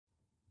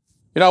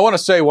You know, I want to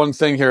say one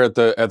thing here at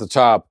the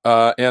top,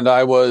 and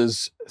I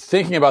was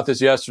thinking about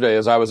this yesterday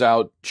as I was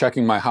out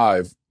checking my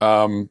hive.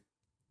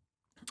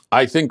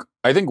 I think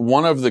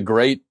one of the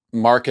great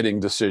marketing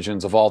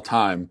decisions of all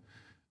time,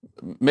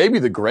 maybe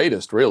the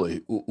greatest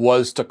really,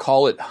 was to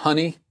call it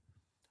honey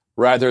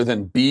rather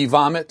than bee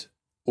vomit,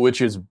 which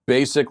is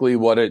basically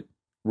what it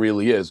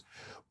really is.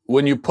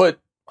 When you put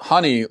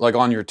honey like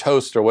on your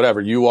toast or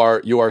whatever, you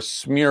are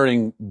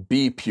smearing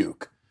bee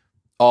puke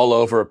all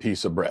over a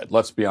piece of bread.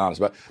 Let's be honest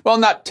about it. Well,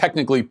 not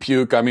technically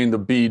puke. I mean, the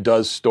bee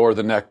does store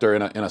the nectar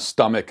in a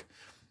stomach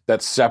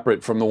that's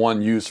separate from the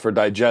one used for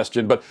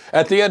digestion. But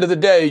at the end of the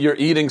day, you're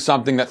eating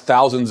something that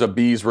thousands of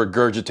bees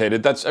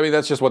regurgitated.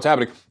 That's just what's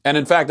happening. And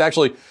in fact,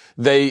 actually,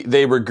 they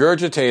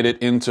regurgitate it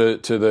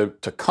into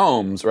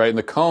combs, right? And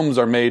the combs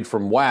are made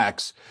from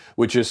wax,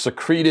 which is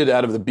secreted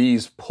out of the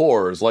bee's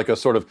pores like a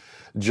sort of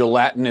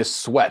gelatinous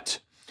sweat.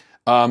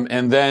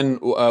 And then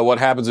what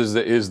happens is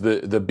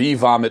the bee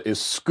vomit is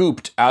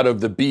scooped out of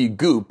the bee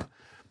goop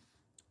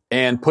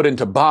and put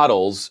into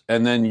bottles,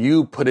 and then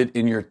you put it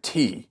in your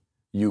tea.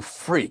 You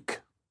freak.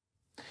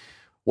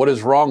 What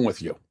is wrong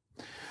with you?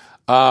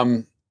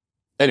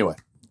 Anyway,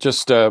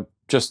 just a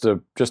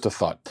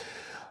thought.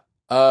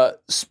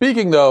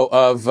 Speaking though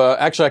of,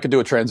 actually I could do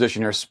a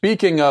transition here.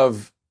 Speaking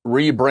of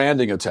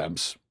rebranding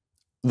attempts,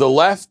 the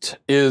left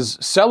is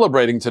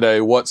celebrating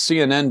today what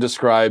CNN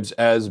describes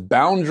as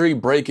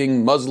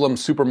boundary-breaking Muslim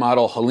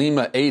supermodel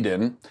Halima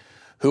Aden,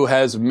 who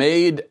has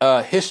made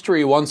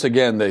history once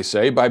again, they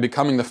say, by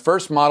becoming the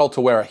first model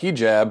to wear a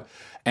hijab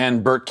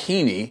and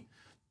burkini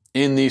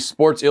in the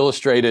Sports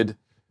Illustrated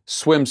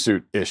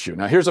swimsuit issue.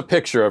 Now, here's a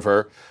picture of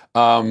her.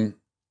 Well,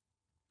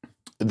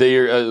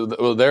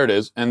 there it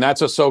is. And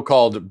that's a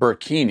so-called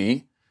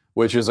burkini,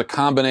 which is a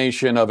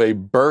combination of a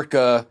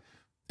burqa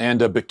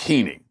and a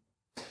bikini.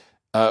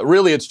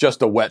 Really, it's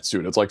just a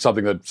wetsuit. It's like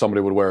something that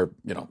somebody would wear,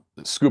 you know,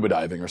 scuba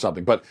diving or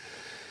something. But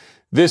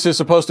this is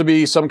supposed to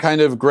be some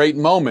kind of great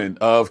moment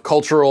of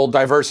cultural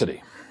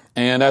diversity.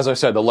 And as I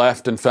said, the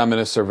left and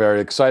feminists are very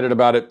excited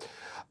about it.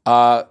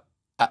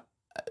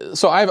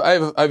 So I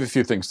have a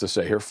few things to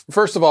say here.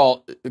 First of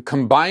all,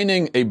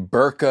 combining a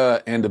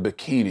burqa and a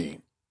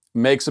bikini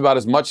makes about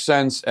as much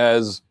sense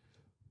as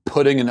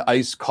putting an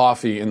iced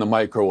coffee in the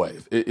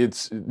microwave.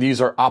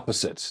 These are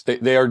opposites.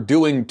 They are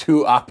doing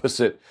two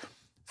opposite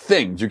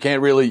things. You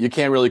can't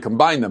really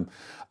combine them.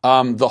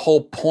 The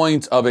whole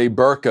point of a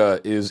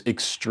burqa is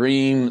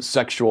extreme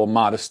sexual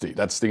modesty.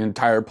 That's the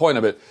entire point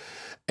of it.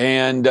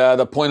 And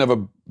the point of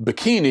a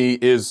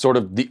bikini is sort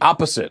of the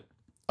opposite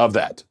of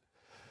that.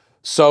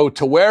 So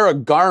to wear a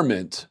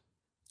garment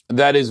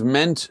that is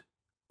meant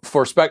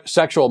for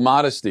sexual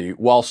modesty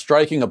while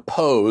striking a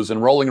pose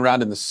and rolling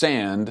around in the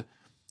sand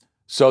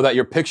so that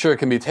your picture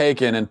can be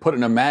taken and put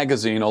in a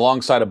magazine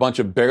alongside a bunch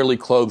of barely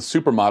clothed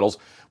supermodels,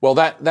 well,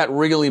 that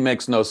really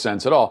makes no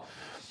sense at all.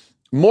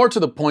 More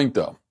to the point,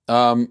 though,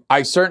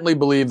 I certainly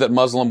believe that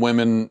Muslim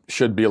women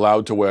should be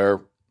allowed to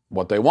wear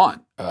what they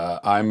want.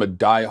 I'm a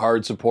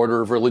diehard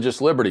supporter of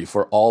religious liberty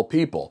for all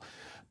people.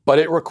 But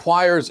it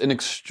requires an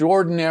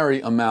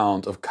extraordinary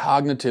amount of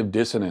cognitive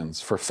dissonance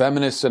for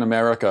feminists in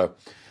America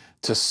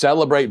to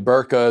celebrate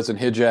burqas and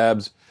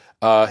hijabs.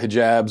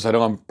 I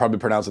know I'm probably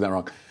pronouncing that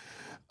wrong.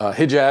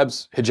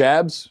 Hijabs.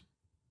 Is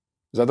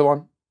that the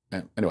one?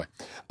 Yeah, anyway.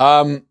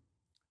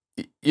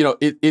 You know,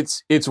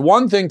 it's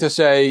one thing to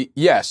say,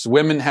 yes,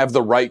 women have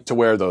the right to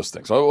wear those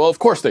things. Well, of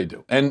course they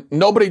do. And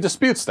nobody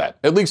disputes that.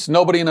 At least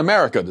nobody in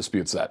America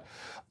disputes that.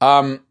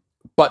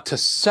 But to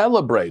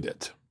celebrate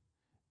it,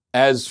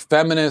 as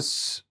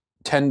feminists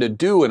tend to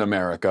do in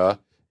America,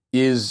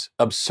 is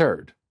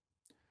absurd.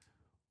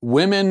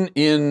 Women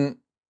in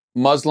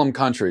Muslim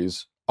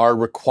countries are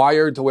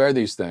required to wear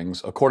these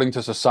things according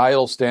to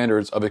societal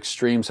standards of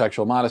extreme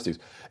sexual modesties.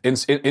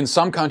 In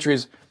some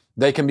countries,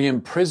 they can be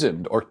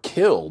imprisoned or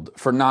killed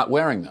for not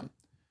wearing them.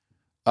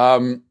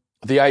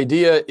 The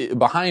idea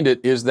behind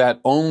it is that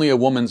only a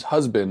woman's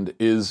husband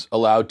is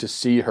allowed to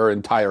see her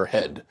entire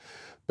head,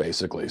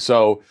 basically.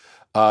 So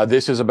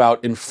this is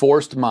about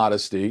enforced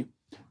modesty,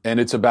 and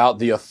it's about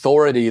the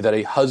authority that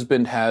a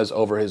husband has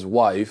over his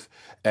wife,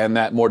 and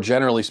that, more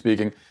generally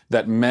speaking,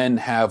 that men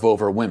have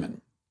over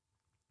women.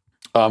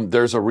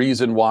 There's a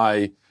reason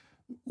why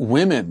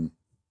women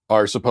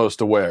are supposed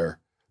to wear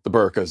the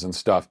burqas and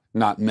stuff,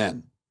 not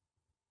men.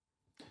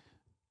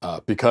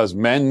 Because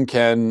men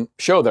can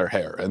show their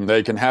hair, and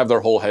they can have their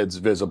whole heads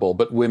visible,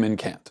 but women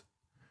can't.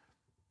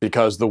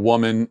 Because the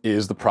woman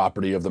is the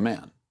property of the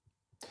man.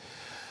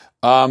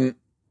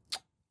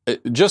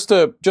 Just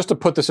to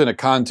put this into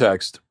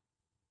context,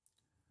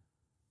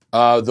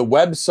 the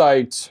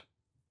website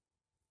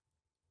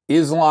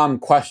Islam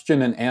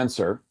Question and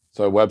Answer,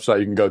 so a website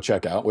you can go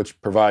check out, which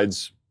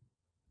provides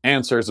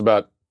answers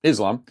about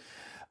Islam.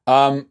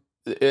 And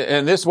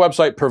this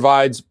website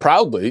provides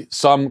proudly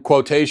some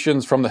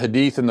quotations from the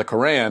Hadith and the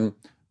Quran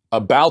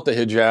about the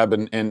hijab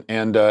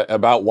and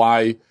about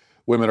why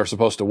women are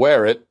supposed to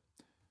wear it.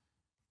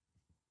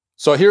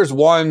 So here's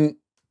one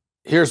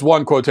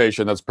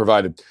quotation that's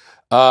provided.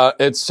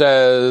 It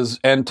says,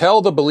 and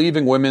tell the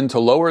believing women to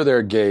lower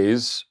their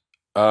gaze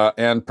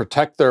and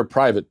protect their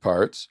private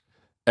parts,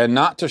 and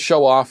not to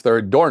show off their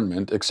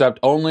adornment, except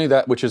only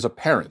that which is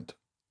apparent,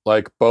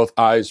 like both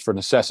eyes for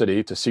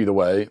necessity to see the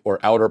way, or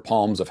outer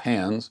palms of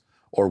hands,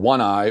 or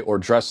one eye, or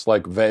dress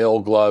like veil,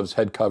 gloves,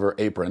 head cover,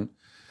 apron,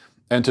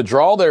 and to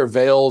draw their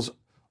veils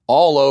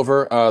all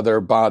over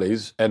their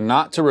bodies, and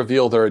not to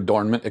reveal their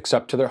adornment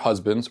except to their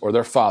husbands, or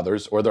their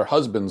fathers, or their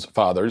husbands'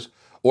 fathers,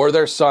 or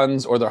their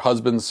sons, or their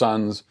husbands'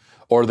 sons,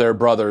 or their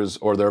brothers,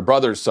 or their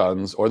brothers'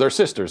 sons, or their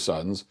sisters'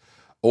 sons,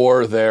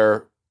 or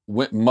their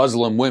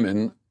Muslim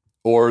women,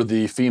 or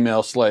the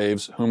female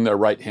slaves whom their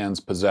right hands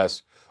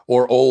possess,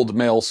 or old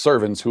male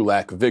servants who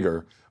lack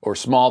vigor, or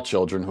small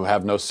children who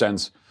have no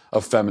sense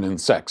of feminine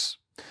sex.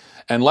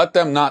 And let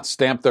them not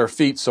stamp their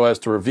feet so as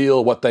to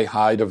reveal what they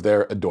hide of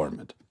their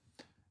adornment.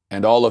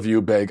 And all of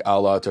you beg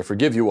Allah to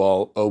forgive you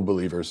all, O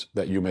believers,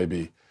 that you may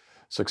be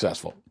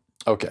successful.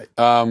 Okay.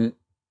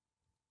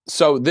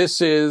 So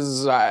this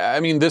is,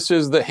 this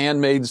is The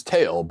Handmaid's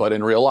Tale, but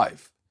in real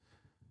life.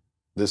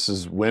 This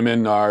is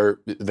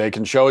they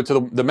can show it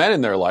to the men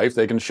in their life.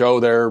 They can show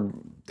their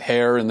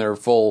hair and their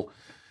full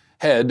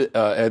head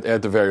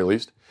at the very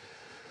least,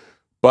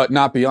 but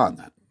not beyond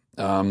that.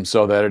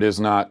 So that it is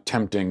not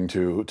tempting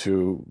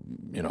to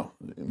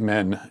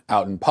men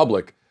out in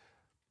public.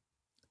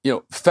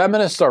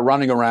 Feminists are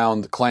running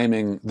around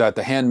claiming that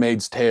The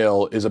Handmaid's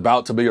Tale is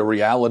about to be a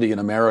reality in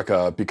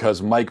America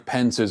because Mike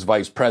Pence is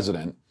vice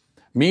president.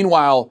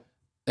 Meanwhile,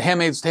 The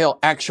Handmaid's Tale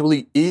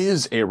actually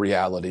is a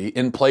reality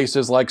in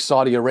places like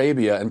Saudi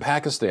Arabia and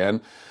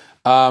Pakistan,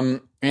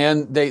 and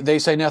they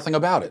say nothing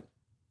about it.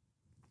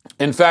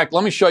 In fact,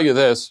 let me show you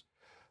this.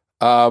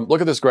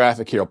 Look at this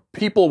graphic here.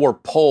 People were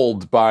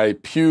polled by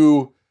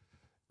Pew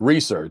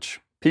Research.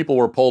 People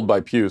were polled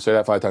by Pew, say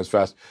that 5 times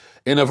fast,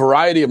 in a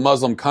variety of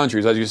Muslim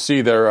countries. As you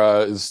see,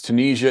 there is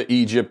Tunisia,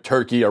 Egypt,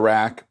 Turkey,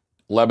 Iraq,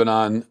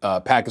 Lebanon,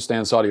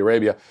 Pakistan, Saudi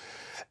Arabia.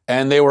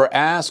 And they were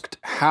asked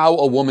how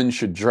a woman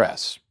should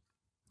dress.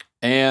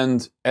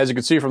 And as you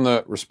can see from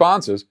the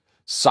responses,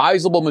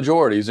 sizable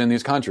majorities in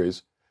these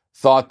countries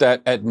thought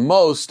that at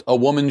most a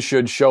woman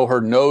should show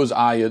her nose,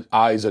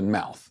 eyes, and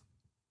mouth.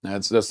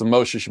 That's the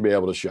most she should be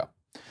able to show.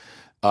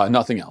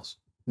 Nothing else.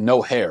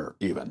 No hair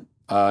even.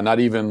 Not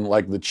even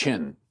like the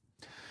chin.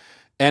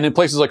 And in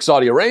places like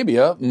Saudi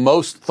Arabia,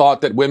 most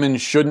thought that women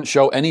shouldn't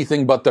show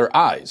anything but their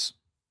eyes.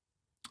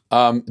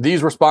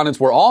 These respondents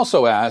were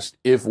also asked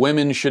if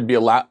women should be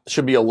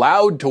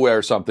allowed to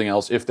wear something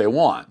else if they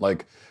want.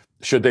 Like,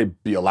 should they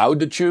be allowed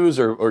to choose,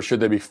 or should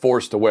they be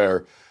forced to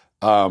wear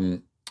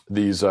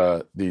these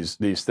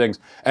things?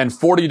 And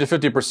 40 to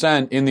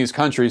 50% in these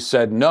countries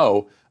said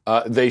no,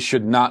 they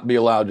should not be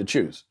allowed to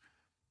choose.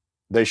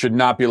 They should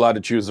not be allowed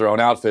to choose their own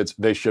outfits.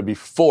 They should be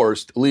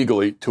forced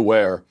legally to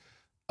wear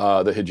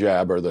the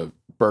hijab or the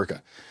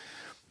burqa.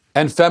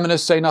 And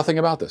feminists say nothing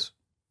about this.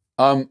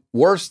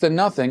 Worse than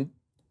nothing,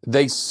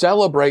 they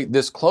celebrate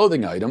this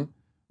clothing item,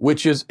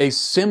 which is a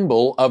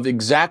symbol of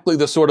exactly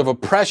the sort of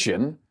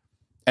oppression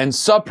and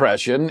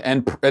suppression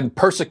and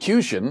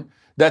persecution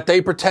that they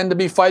pretend to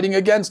be fighting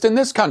against in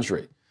this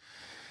country.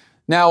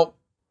 Now,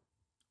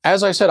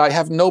 as I said, I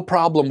have no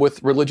problem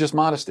with religious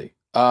modesty.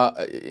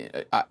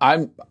 I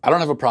don't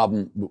have a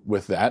problem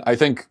with that. I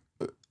think,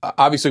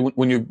 obviously,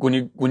 when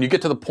you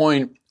get to the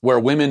point where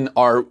women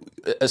are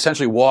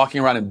essentially walking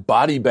around in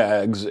body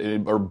bags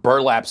or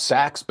burlap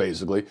sacks,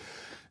 basically,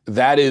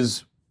 that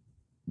is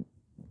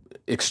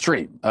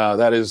extreme.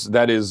 That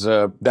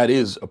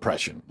is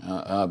oppression.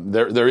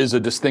 There is a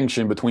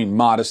distinction between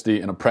modesty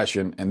and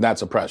oppression, and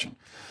that's oppression.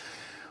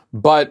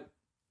 But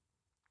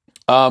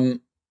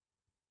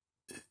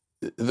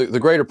the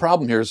greater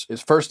problem here is,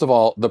 first of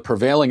all, the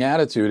prevailing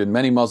attitude in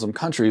many Muslim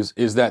countries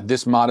is that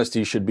this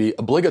modesty should be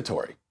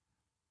obligatory,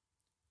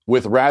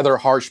 with rather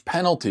harsh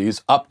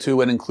penalties up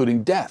to and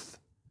including death.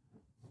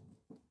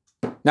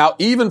 Now,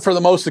 even for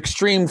the most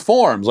extreme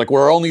forms, like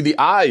where only the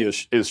eye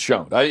is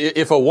shown,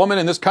 if a woman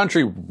in this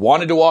country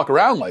wanted to walk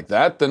around like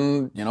that,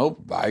 then,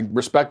 I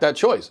respect that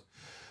choice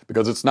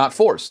because it's not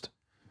forced.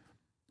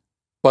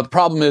 But the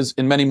problem is,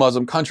 in many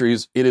Muslim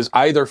countries, it is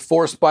either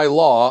forced by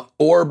law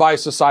or by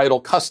societal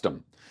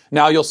custom.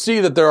 Now, you'll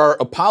see that there are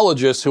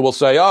apologists who will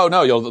say, oh,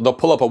 no, they'll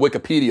pull up a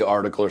Wikipedia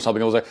article or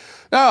something and they'll say,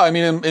 no,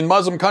 in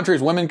Muslim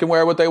countries, women can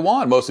wear what they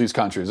want, most of these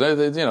countries.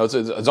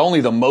 It's only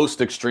the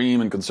most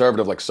extreme and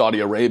conservative, like Saudi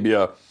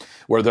Arabia,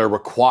 where they're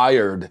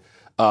required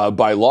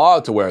by law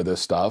to wear this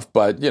stuff.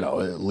 But,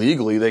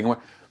 legally, they can wear.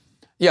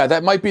 Yeah,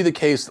 that might be the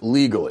case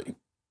legally.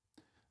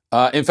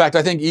 In fact,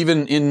 I think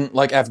even in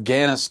like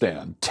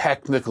Afghanistan,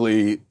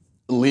 technically,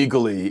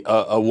 legally,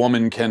 a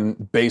woman can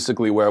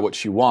basically wear what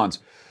she wants,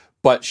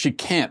 but she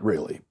can't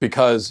really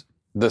because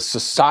the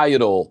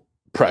societal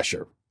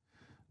pressure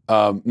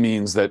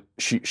means that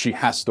she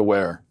has to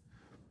wear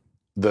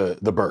the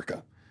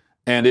burqa,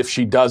 and if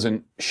she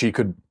doesn't, she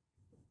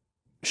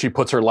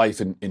puts her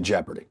life in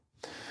jeopardy.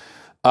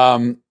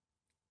 So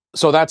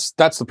that's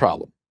the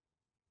problem.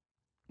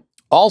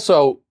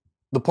 Also,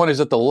 the point is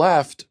that the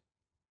left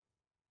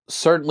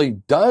certainly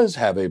does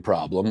have a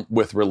problem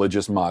with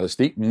religious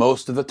modesty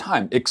most of the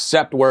time,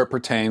 except where it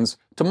pertains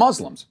to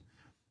Muslims.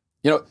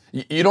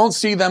 You don't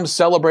see them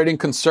celebrating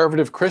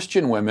conservative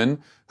Christian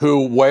women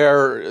who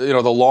wear,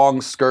 the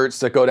long skirts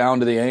that go down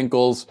to the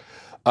ankles.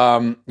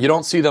 You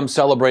don't see them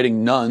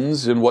celebrating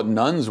nuns and what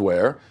nuns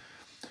wear.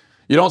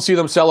 You don't see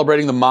them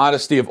celebrating the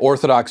modesty of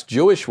Orthodox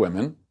Jewish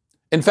women.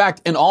 In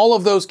fact, in all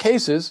of those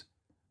cases,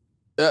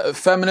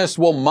 feminists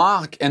will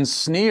mock and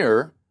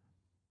sneer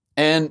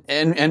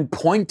and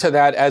point to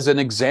that as an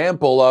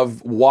example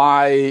of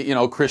why,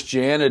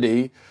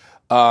 Christianity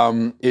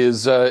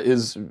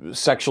is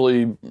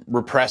sexually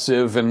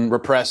repressive and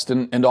repressed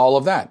and all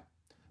of that.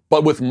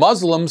 But with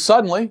Muslims,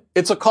 suddenly,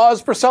 it's a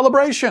cause for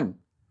celebration.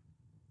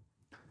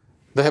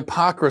 The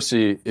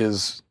hypocrisy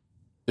is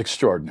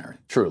extraordinary,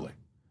 truly.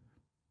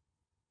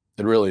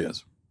 It really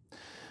is.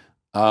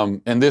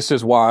 And this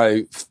is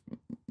why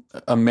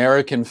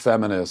American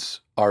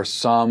feminists are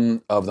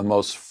some of the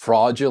most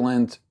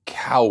fraudulent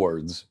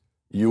cowards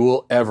you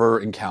will ever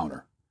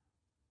encounter.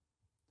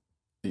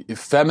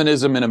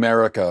 Feminism in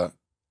America,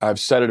 I've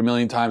said it a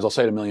million times, I'll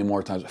say it a million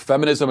more times,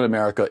 feminism in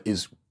America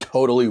is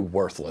totally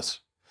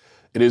worthless.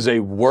 It is a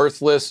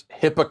worthless,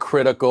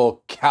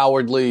 hypocritical,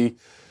 cowardly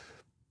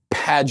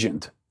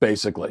pageant,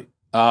 basically,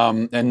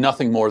 and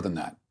nothing more than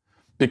that.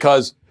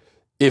 Because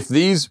if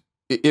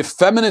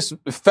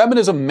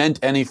feminism meant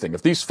anything,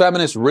 if these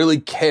feminists really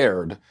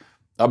cared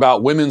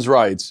about women's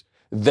rights,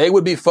 they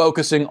would be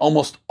focusing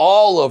almost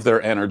all of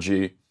their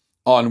energy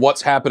on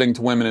what's happening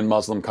to women in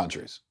Muslim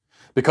countries.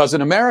 Because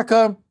in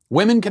America,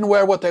 women can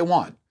wear what they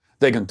want.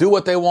 They can do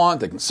what they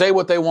want. They can say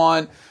what they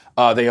want.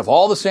 They have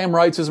all the same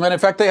rights as men. In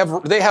fact, they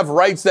have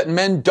rights that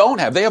men don't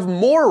have. They have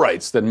more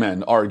rights than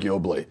men,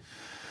 arguably.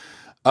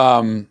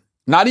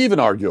 Not even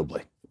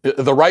arguably.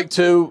 The right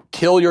to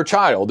kill your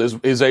child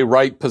is a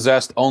right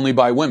possessed only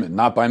by women,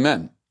 not by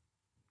men.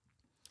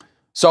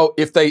 So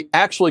if they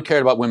actually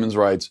cared about women's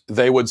rights,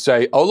 they would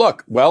say, oh,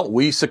 look, well,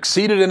 we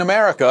succeeded in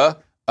America.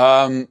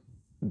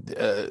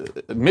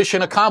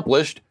 Mission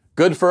accomplished.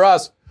 Good for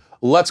us.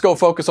 Let's go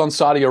focus on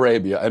Saudi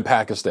Arabia and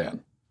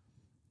Pakistan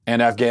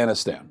and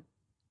Afghanistan.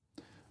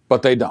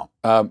 But they don't.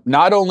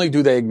 Not only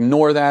do they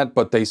ignore that,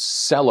 but they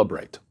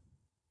celebrate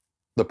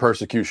the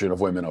persecution of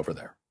women over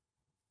there.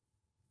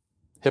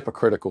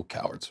 Hypocritical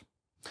cowards.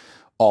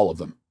 All of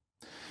them.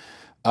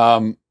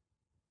 All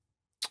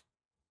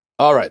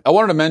right. I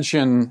wanted to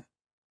mention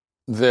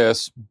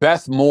this.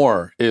 Beth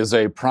Moore is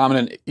a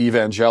prominent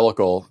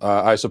evangelical,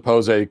 I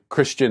suppose a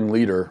Christian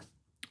leader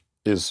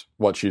is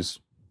what she's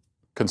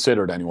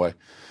considered anyway.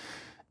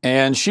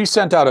 And she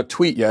sent out a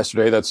tweet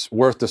yesterday that's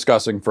worth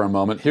discussing for a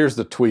moment. Here's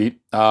the tweet.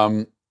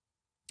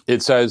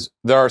 It says,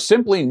 there are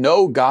simply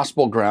no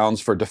gospel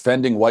grounds for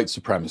defending white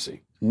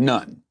supremacy.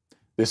 None.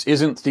 This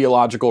isn't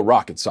theological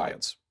rocket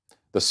science.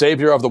 The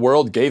Savior of the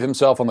world gave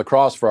himself on the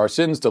cross for our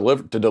sins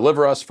to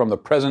deliver us from the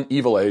present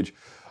evil age,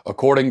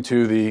 according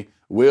to the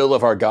will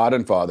of our God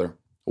and Father,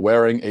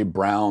 wearing a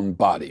brown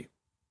body.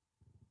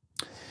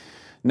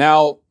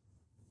 Now,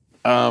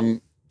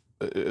 actually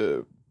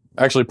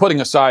putting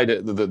aside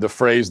the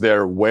phrase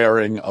there,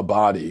 wearing a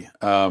body,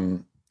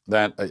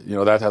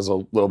 that has a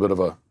little bit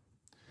of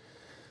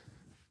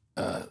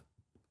a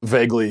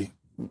vaguely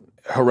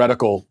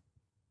heretical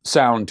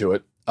sound to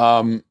it.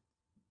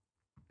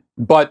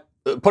 But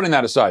putting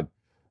that aside,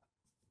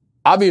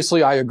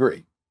 obviously I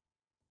agree.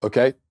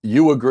 Okay?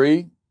 You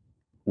agree.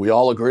 We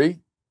all agree.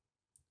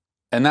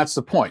 And that's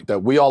the point, that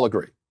we all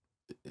agree.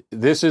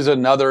 This is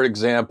another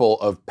example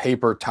of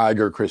paper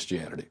tiger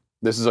Christianity.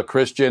 This is a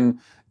Christian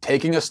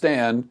taking a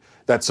stand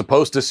that's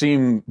supposed to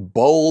seem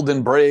bold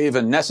and brave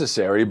and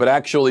necessary, but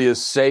actually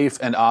is safe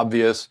and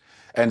obvious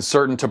and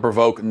certain to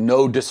provoke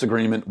no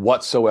disagreement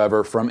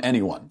whatsoever from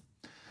anyone.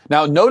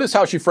 Now, notice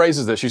how she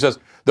phrases this. She says,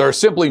 there are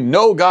simply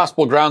no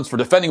gospel grounds for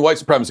defending white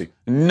supremacy.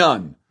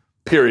 None.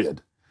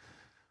 Period.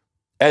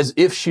 As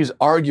if she's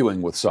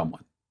arguing with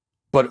someone.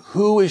 But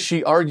who is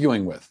she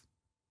arguing with?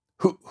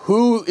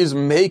 Who is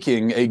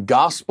making a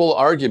gospel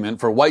argument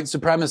for white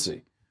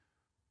supremacy?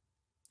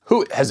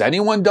 Who has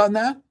anyone done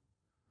that?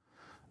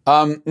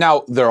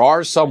 Now, there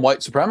are some white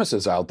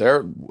supremacists out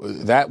there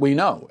that we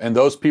know, and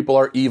those people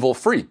are evil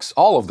freaks,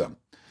 all of them.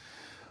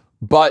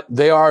 But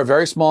they are a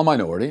very small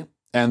minority,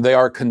 and they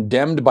are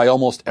condemned by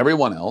almost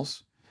everyone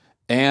else.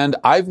 And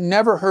I've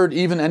never heard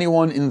even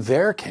anyone in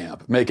their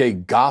camp make a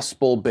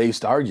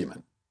gospel-based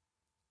argument.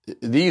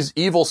 These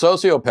evil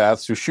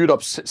sociopaths who shoot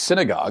up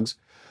synagogues,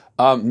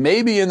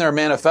 maybe in their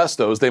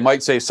manifestos they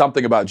might say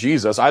something about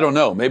Jesus. I don't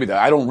know. Maybe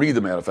I don't read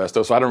the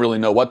manifesto, so I don't really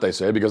know what they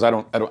say because I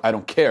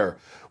don't care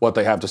what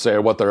they have to say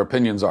or what their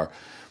opinions are.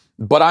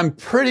 But I'm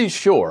pretty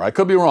sure, I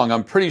could be wrong,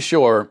 I'm pretty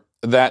sure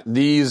that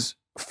these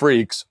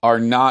freaks are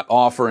not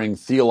offering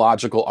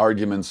theological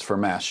arguments for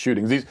mass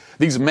shootings.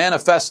 These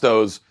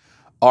manifestos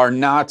are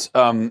not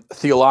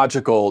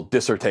theological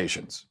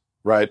dissertations,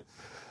 right?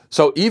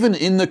 So even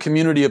in the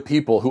community of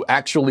people who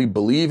actually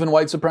believe in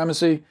white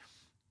supremacy,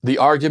 the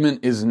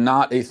argument is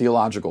not a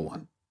theological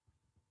one.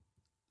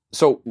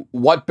 So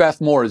what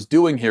Beth Moore is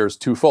doing here is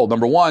twofold.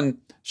 Number one,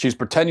 she's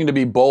pretending to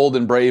be bold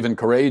and brave and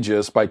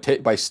courageous by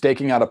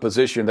staking out a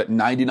position that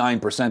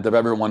 99% of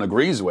everyone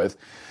agrees with.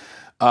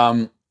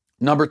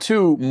 Number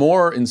two,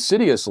 more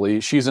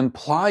insidiously, she is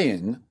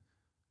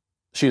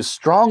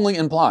strongly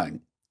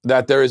implying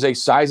that there is a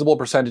sizable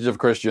percentage of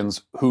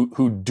Christians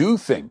who do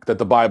think that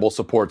the Bible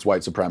supports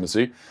white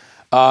supremacy.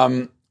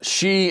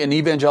 She, an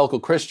evangelical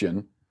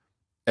Christian,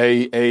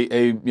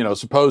 a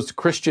supposed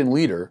Christian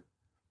leader,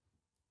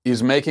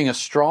 is making a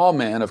straw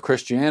man of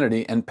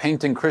Christianity and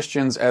painting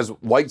Christians as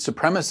white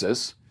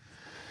supremacists,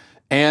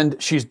 and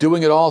she's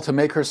doing it all to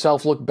make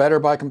herself look better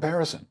by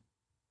comparison.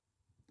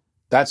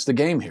 That's the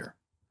game here.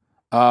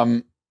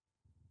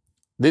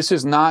 This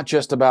is not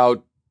just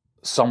about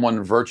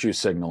someone virtue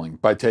signaling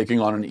by taking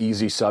on an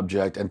easy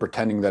subject and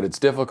pretending that it's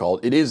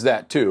difficult. It is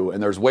that too,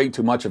 and there's way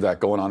too much of that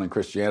going on in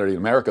Christianity in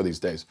America these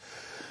days.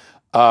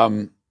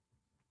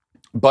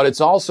 But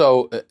it's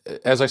also,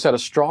 as I said, a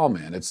straw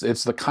man.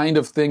 It's the kind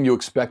of thing you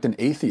expect an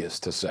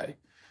atheist to say,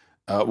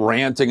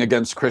 ranting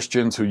against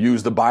Christians who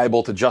use the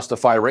Bible to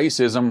justify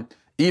racism,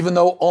 even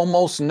though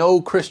almost no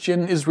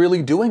Christian is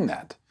really doing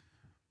that.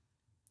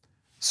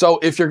 So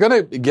if you're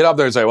going to get up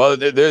there and say, well,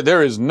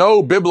 there is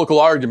no biblical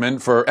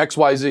argument for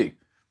XYZ,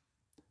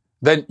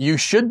 then you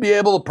should be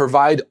able to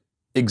provide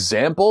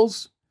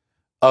examples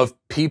of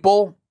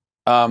people,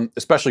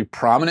 especially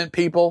prominent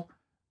people,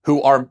 who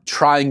are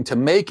trying to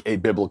make a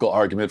biblical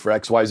argument for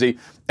XYZ.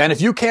 And if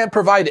you can't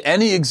provide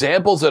any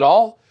examples at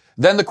all,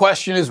 then the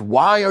question is,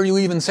 why are you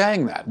even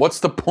saying that?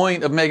 What's the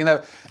point of making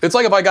that? It's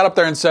like if I got up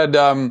there and said,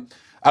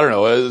 I don't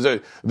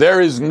know,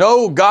 there is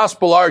no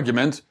gospel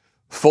argument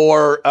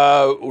for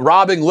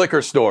robbing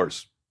liquor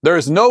stores. There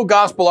is no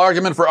gospel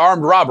argument for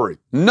armed robbery.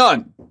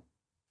 None.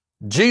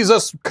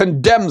 Jesus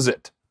condemns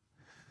it.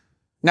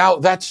 Now,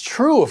 that's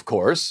true, of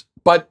course,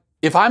 but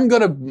if I'm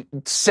going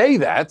to say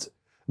that,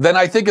 then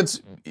I think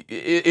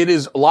it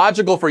is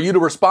logical for you to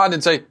respond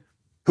and say,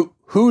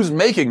 who's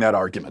making that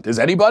argument? Is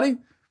anybody?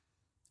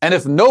 And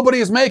if nobody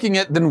is making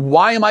it, then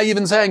why am I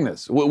even saying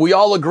this? We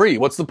all agree.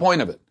 What's the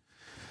point of it?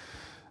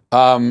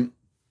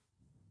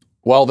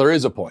 Well, there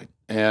is a point.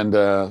 And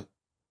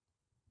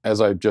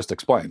as I just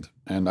explained,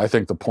 and I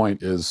think the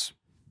point is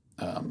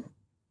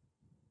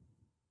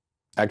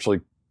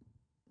actually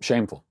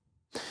shameful.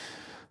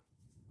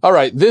 All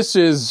right, this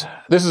is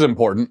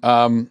important.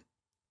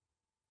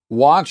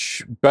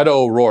 Watch Beto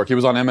O'Rourke. He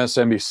was on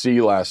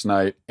MSNBC last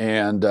night,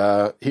 and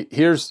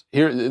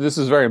this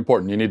is very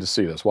important. You need to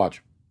see this.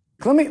 Watch.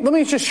 Let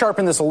me just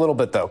sharpen this a little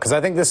bit, though, because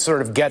I think this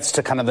sort of gets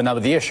to kind of the nub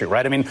of the issue,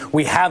 right? I mean,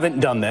 we haven't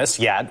done this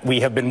yet. We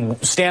have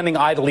been standing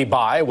idly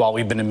by while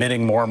we've been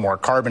emitting more and more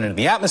carbon into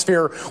the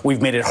atmosphere.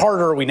 We've made it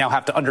harder. We now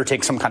have to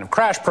undertake some kind of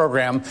crash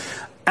program.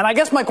 And I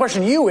guess my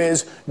question to you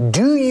is,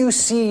 do you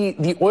see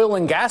the oil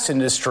and gas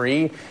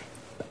industry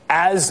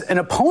as an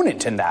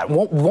opponent in that?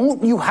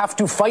 Won't you have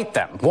to fight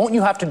them? Won't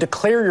you have to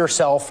declare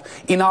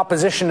yourself in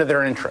opposition to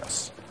their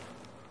interests?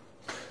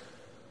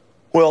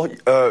 Well,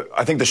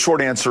 I think the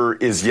short answer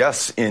is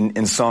yes,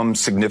 in some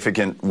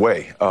significant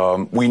way.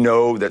 We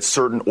know that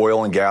certain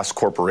oil and gas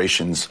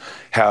corporations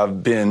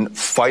have been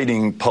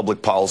fighting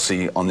public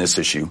policy on this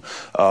issue,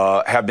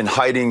 have been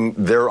hiding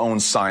their own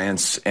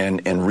science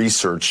and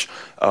research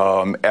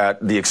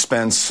at the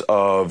expense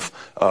of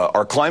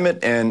our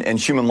climate and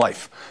human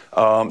life.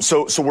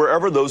 So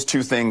wherever those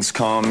two things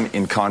come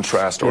in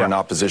contrast or in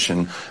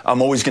opposition,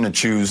 I'm always going to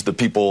choose the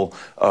people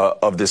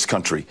of this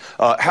country.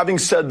 Having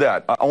said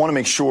that, I want to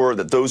make sure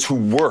that those who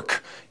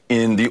work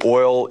in the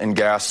oil and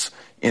gas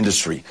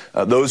industry,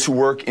 those who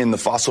work in the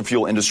fossil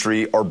fuel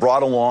industry, are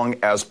brought along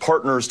as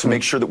partners to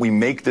make sure that we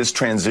make this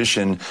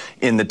transition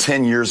in the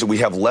 10 years that we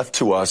have left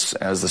to us,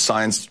 as the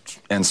science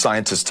and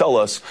scientists tell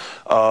us,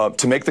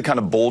 to make the kind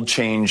of bold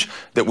change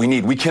that we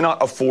need. We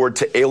cannot afford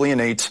to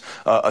alienate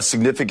a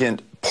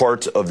significant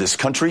part of this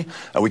country.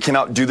 We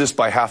cannot do this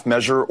by half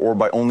measure or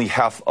by only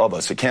half of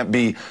us. It can't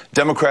be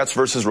Democrats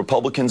versus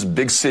Republicans,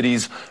 big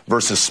cities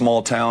versus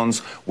small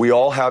towns. We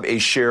all have a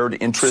shared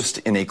interest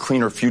in a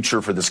cleaner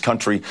future for this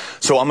country.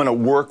 So I'm going to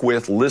work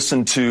with,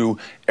 listen to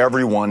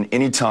everyone,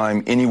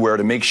 anytime, anywhere,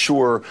 to make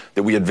sure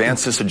that we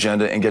advance this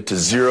agenda and get to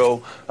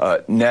zero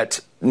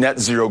net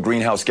zero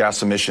greenhouse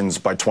gas emissions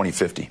by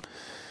 2050.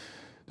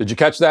 Did you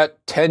catch that?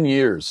 10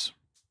 years.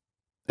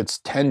 It's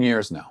 10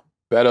 years now.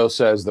 Beto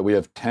says that we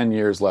have 10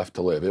 years left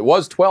to live. It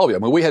was 12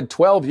 years. I mean, we had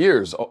 12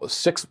 years,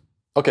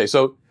 Okay,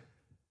 so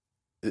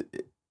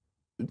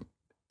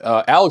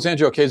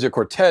Alexandria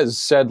Ocasio-Cortez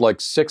said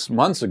like 6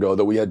 months ago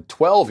that we had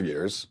 12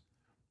 years,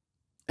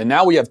 and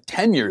now we have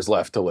 10 years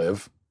left to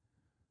live.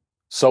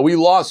 So we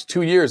lost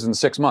 2 years in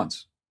 6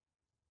 months.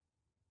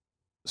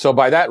 So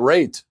by that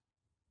rate,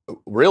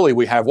 really,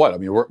 we have what? I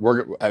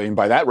mean,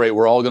 by that rate,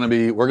 we're going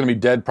to be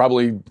dead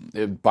probably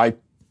by,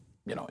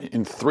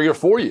 in 3 or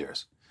 4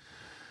 years.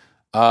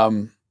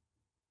 But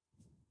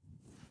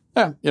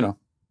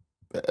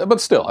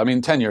still, I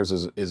mean, 10 years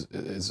is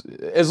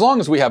as long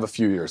as we have a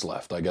few years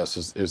left, I guess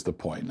is the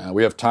point. Now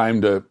we have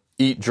time to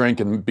eat, drink,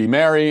 and be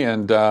merry,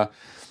 and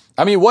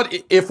I mean, what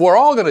if we're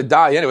all going to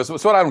die anyway?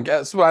 That's what I don't get.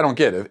 That's what I don't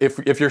get.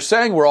 If you're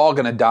saying we're all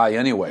going to die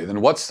anyway,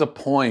 then what's the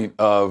point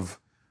of?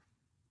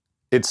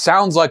 It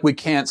sounds like we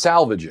can't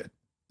salvage it.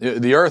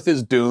 The Earth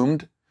is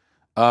doomed.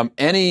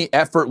 Any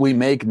effort we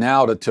make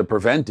now to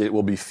prevent it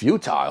will be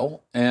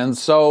futile, and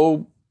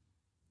so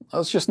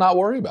let's just not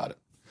worry about it.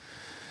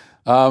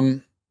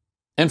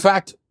 In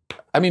fact,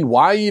 I mean,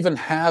 why even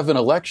have an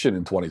election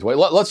in 2020?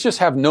 Let's just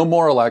have no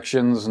more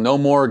elections, no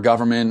more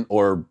government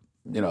or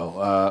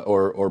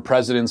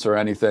presidents or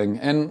anything.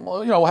 And,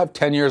 we'll have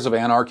 10 years of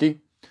anarchy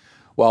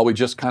while we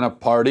just kind of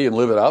party and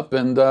live it up,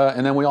 and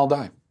then we all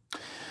die.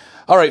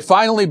 All right,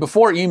 finally,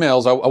 before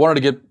emails, I wanted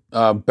to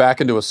get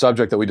back into a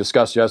subject that we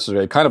discussed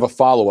yesterday, kind of a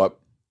follow-up,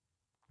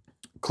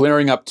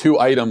 clearing up two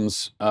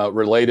items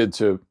related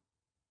to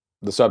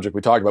the subject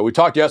we talked about. We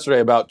talked yesterday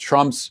about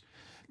Trump's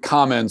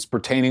comments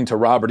pertaining to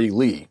Robert E.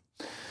 Lee.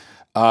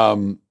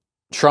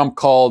 Trump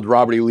called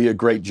Robert E. Lee a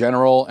great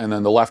general, and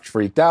then the left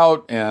freaked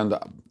out, and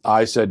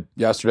I said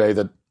yesterday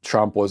that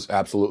Trump was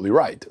absolutely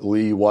right.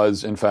 Lee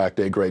was, in fact,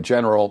 a great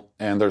general,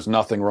 and there's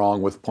nothing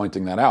wrong with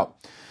pointing that out.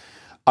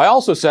 I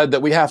also said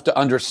that we have to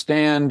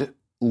understand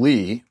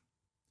Lee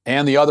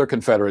and the other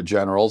Confederate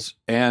generals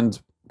and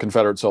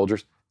Confederate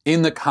soldiers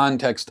in the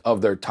context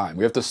of their time.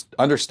 We have to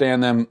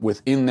understand them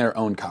within their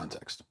own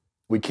context.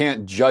 We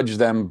can't judge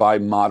them by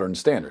modern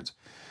standards,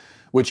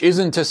 which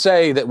isn't to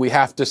say that we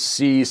have to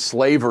see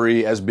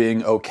slavery as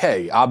being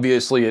okay.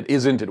 Obviously, it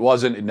isn't, it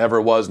wasn't, it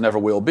never was, never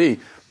will be.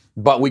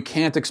 But we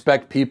can't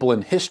expect people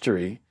in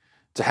history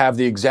to have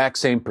the exact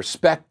same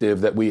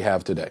perspective that we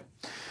have today.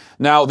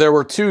 Now, there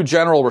were two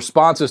general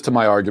responses to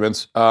my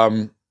arguments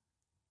that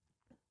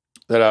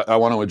I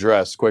want to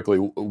address quickly.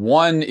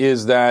 One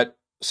is that,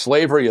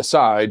 slavery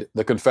aside,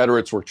 the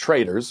Confederates were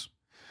traitors,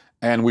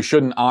 and we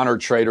shouldn't honor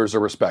traitors or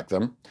respect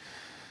them.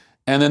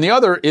 And then the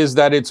other is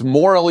that it's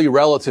morally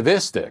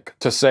relativistic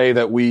to say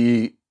that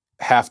we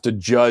have to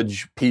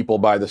judge people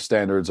by the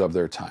standards of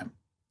their time.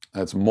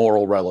 That's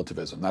moral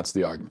relativism. That's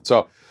the argument.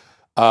 So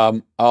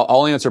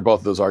I'll answer both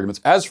of those arguments.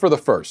 As for the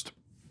first,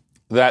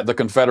 that the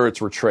Confederates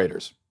were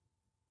traitors,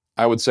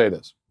 I would say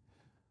this.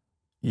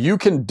 You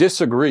can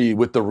disagree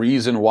with the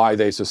reason why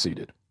they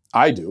seceded.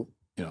 I do.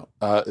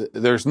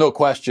 There's no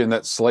question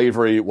that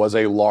slavery was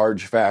a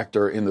large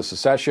factor in the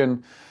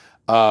secession.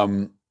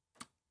 Now,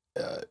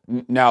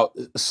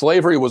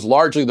 slavery was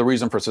largely the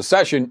reason for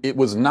secession. It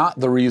was not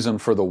the reason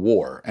for the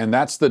war. And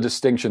that's the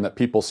distinction that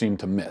people seem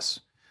to miss.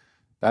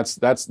 That's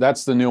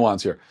the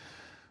nuance here.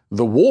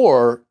 The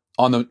war,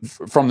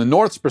 from the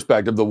North's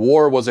perspective, the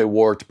war was a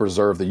war to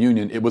preserve the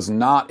Union. It was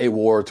not a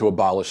war to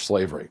abolish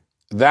slavery.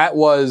 That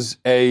was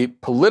a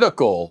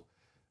political,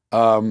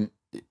 kind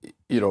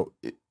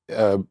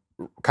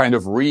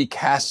of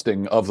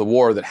recasting of the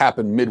war that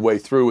happened midway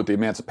through with the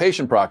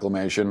Emancipation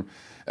Proclamation.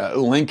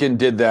 Lincoln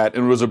did that,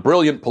 and it was a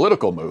brilliant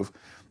political move.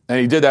 And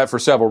he did that for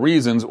several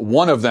reasons.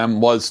 One of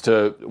them was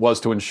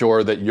to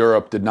ensure that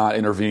Europe did not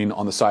intervene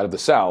on the side of the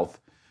South,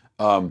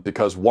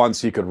 because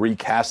once he could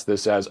recast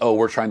this as,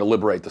 we're trying to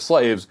liberate the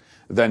slaves,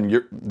 then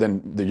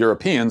the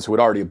Europeans who had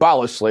already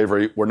abolished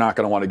slavery were not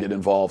going to want to get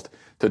involved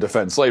to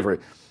defend slavery.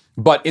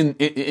 But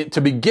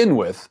to begin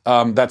with,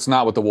 that's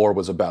not what the war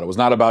was about. It was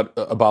not about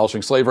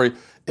abolishing slavery.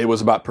 It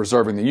was about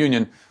preserving the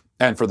Union.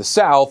 And for the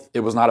South, it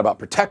was not about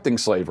protecting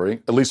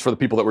slavery, at least for the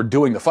people that were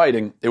doing the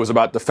fighting. It was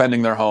about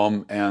defending their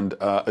home and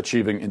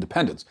achieving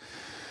independence.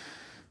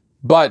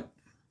 So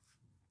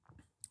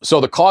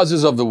the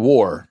causes of the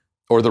war,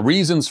 or the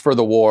reasons for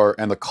the war,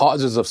 and the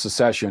causes of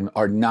secession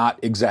are not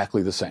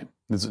exactly the same.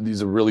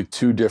 These are really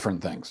two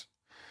different things.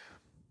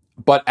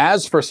 But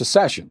as for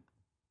secession,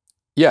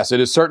 yes, it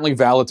is certainly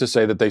valid to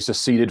say that they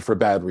seceded for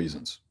bad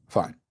reasons.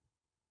 Fine.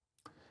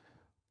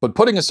 But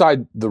putting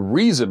aside the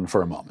reason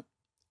for a moment,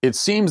 it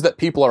seems that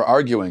people are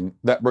arguing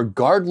that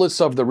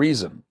regardless of the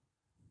reason,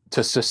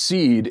 to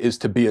secede is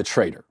to be a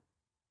traitor.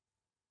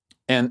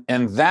 And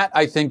that,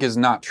 I think, is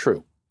not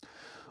true.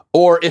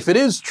 Or if it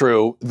is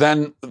true,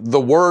 then the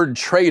word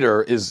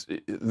traitor is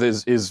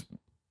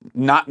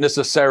not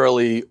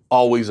necessarily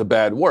always a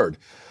bad word.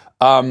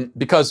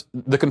 Because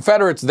the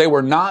Confederates, they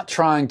were not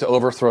trying to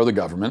overthrow the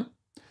government.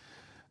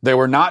 They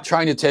were not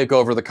trying to take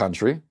over the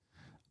country.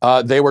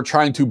 They were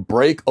trying to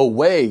break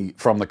away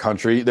from the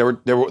country. They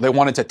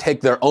wanted to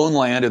take their own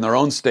land in their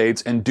own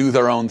states and do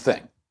their own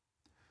thing,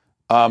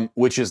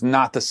 which is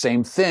not the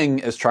same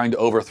thing as trying to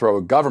overthrow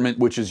a government,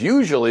 which is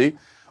usually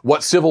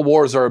what civil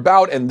wars are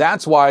about. And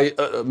that's why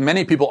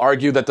many people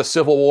argue that the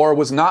Civil War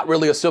was not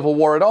really a civil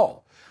war at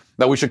all,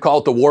 that we should call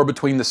it the war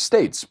between the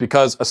states,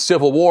 because a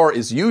civil war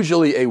is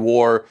usually a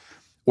war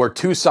where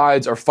two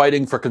sides are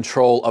fighting for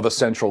control of a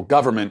central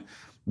government.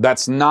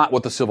 That's not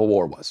what the Civil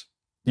War was.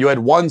 You had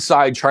one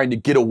side trying to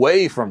get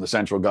away from the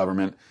central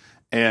government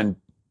and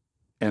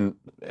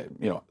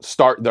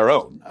start their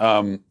own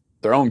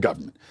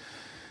government.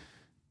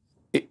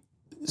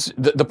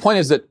 The point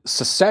is that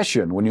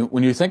secession,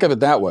 when you think of it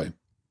that way,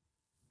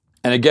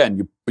 and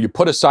again, you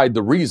put aside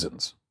the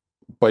reasons,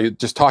 but you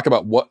just talk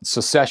about what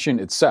secession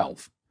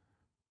itself.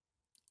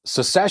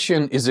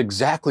 Secession is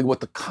exactly what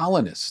the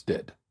colonists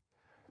did.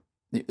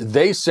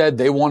 They said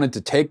they wanted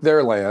to take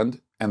their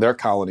land and their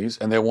colonies,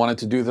 and they wanted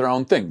to do their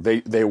own thing.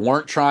 They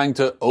weren't trying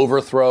to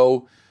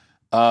overthrow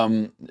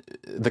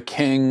the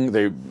king.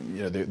 They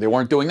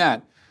weren't doing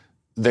that.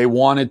 They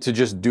wanted to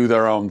just do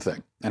their own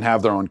thing and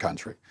have their own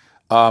country.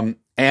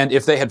 And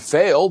if they had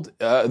failed,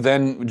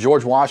 then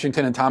George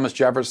Washington and Thomas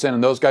Jefferson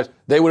and those guys,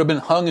 they would have been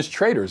hung as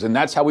traitors, and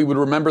that's how we would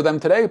remember them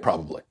today,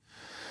 probably.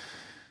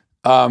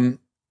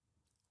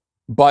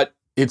 But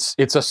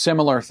it's a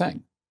similar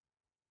thing.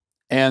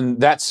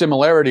 And that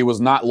similarity was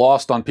not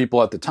lost on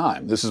people at the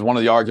time. This is one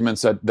of the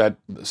arguments that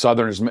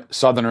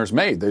Southerners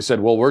made. They said,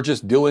 well, we're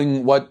just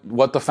doing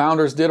what the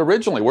founders did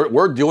originally.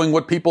 We're doing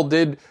what people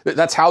did.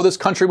 That's how this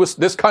country was.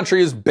 This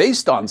country is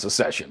based on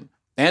secession.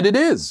 And it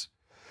is.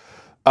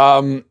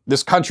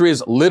 This country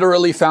is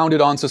literally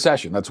founded on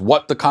secession. That's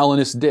what the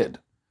colonists did.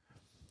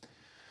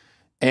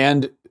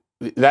 And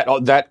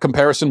that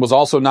comparison was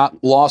also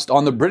not lost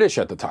on the British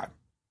at the time.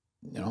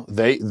 You know,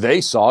 they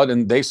saw it,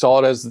 and they saw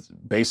it as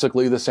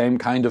basically the same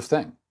kind of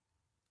thing.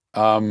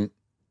 And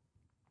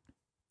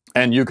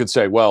you could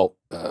say, well,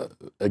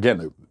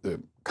 again,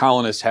 the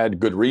colonists had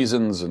good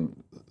reasons,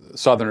 and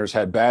Southerners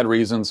had bad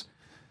reasons.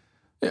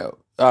 You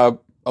know,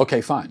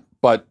 okay, fine,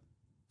 but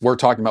we're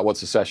talking about what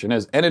secession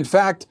is, and in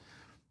fact,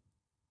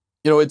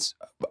 you know,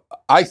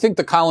 I think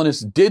the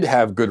colonists did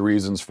have good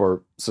reasons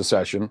for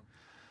secession,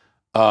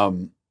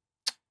 or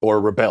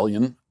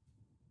rebellion,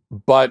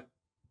 but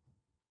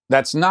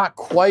that's not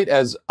quite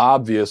as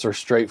obvious or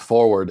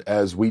straightforward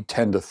as we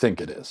tend to think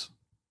it is.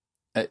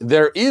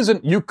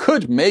 You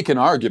could make an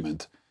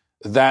argument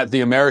that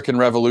the American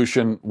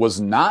Revolution was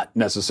not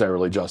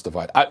necessarily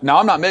justified. Now,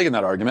 I'm not making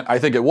that argument. I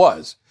think it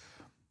was.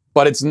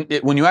 But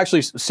when you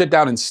actually sit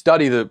down and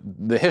study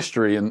the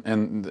history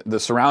and the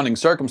surrounding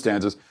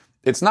circumstances,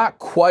 it's not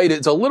quite,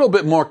 it's a little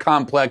bit more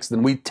complex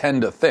than we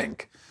tend to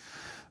think.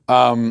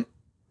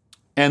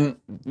 And,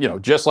 you know,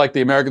 just like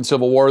the American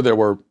Civil War, there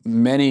were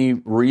many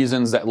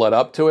reasons that led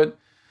up to it.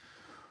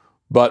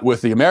 But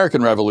with the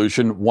American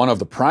Revolution, one of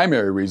the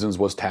primary reasons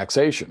was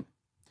taxation.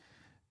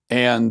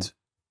 But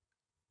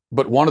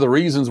one of the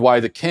reasons why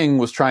the king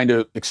was trying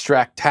to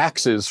extract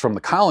taxes from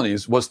the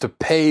colonies was to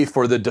pay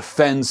for the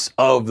defense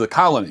of the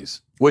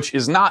colonies, which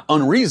is not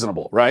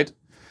unreasonable, right?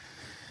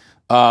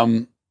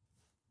 Anyway,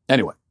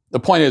 the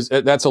point is,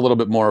 that's a little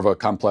bit more of a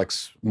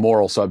complex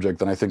moral subject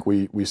than I think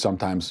we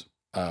sometimes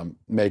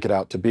make it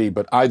out to be.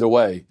 But either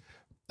way,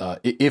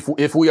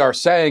 if we are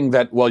saying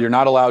that, well, you're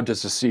not allowed to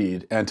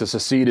secede, and to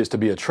secede is to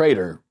be a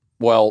traitor,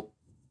 well,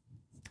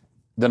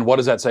 then what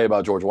does that say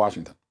about George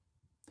Washington?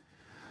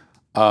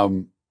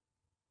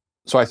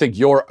 So I think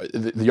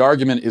the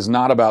argument is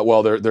not about,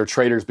 well, they're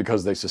traitors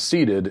because they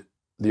seceded.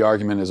 The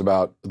argument is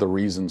about the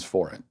reasons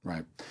for it,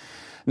 right?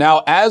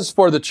 Now, as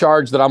for the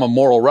charge that I'm a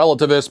moral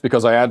relativist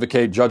because I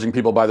advocate judging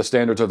people by the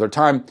standards of their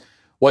time,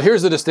 well,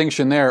 here's the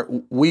distinction there.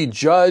 We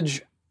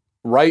judge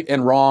right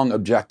and wrong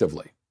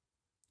objectively,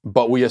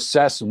 but we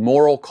assess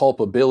moral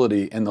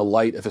culpability in the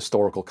light of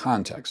historical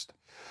context.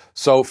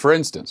 So, for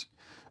instance,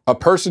 a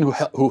person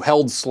who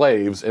held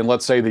slaves in,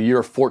 let's say, the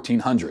year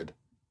 1400,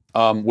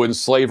 when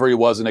slavery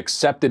was an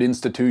accepted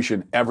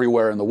institution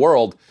everywhere in the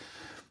world,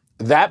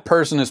 that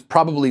person is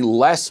probably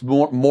less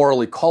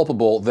morally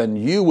culpable than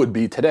you would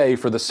be today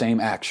for the same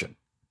action.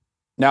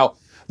 Now,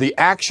 the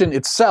action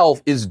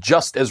itself is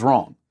just as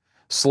wrong.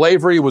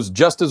 Slavery was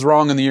just as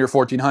wrong in the year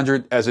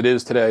 1400 as it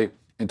is today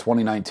in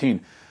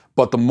 2019.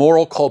 But the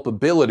moral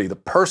culpability, the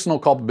personal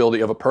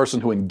culpability of a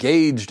person who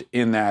engaged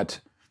in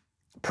that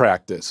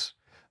practice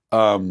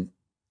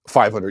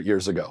 500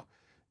 years ago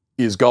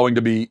is going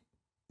to be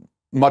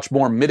much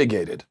more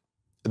mitigated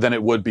than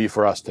it would be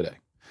for us today.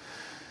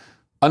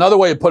 Another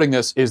way of putting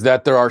this is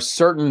that there are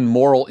certain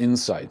moral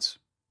insights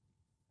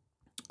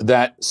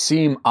that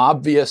seem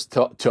obvious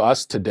to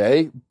us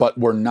today, but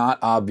were not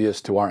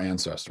obvious to our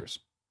ancestors.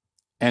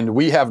 And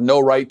we have no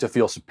right to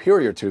feel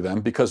superior to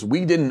them because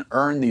we didn't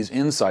earn these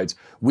insights.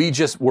 We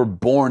just were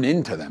born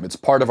into them. It's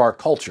part of our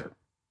culture.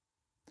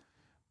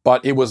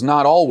 But it was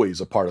not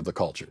always a part of the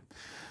culture.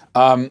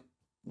 I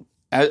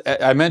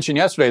mentioned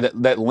yesterday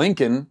that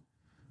Lincoln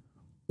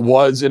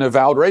was an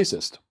avowed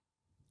racist.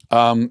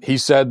 He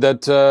said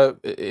that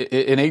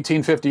in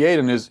 1858,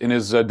 in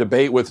his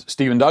debate with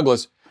Stephen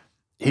Douglas,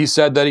 he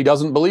said that he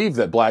doesn't believe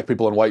that black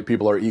people and white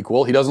people are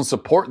equal. He doesn't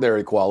support their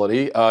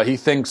equality. He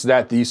thinks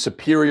that the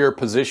superior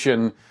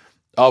position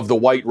of the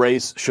white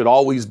race should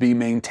always be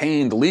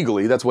maintained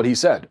legally. That's what he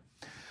said.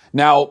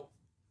 Now,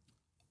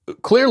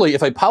 clearly,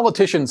 if a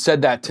politician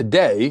said that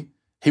today,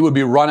 he would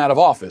be run out of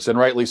office, and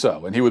rightly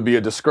so. And he would be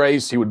a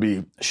disgrace. He would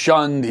be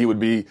shunned. He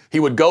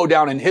would go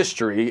down in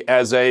history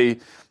as a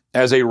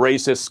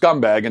racist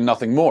scumbag and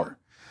nothing more.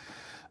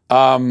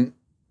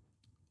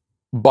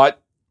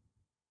 But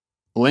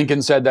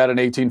Lincoln said that in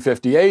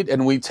 1858,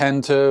 and we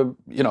tend to,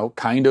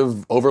 kind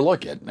of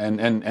overlook it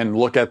and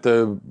look at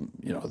the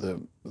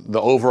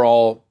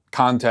overall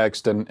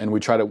context, and we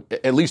try to,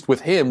 at least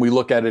with him, we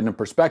look at it in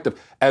perspective,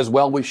 as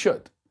well we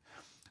should.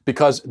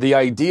 Because the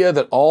idea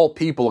that all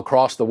people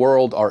across the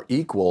world are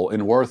equal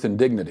in worth and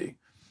dignity,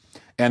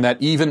 and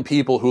that even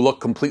people who look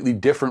completely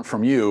different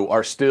from you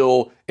are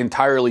still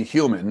entirely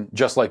human,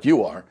 just like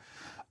you are.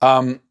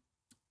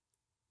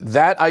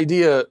 That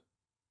idea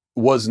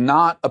was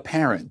not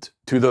apparent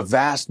to the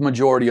vast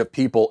majority of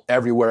people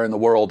everywhere in the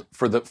world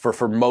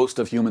for most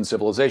of human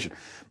civilization.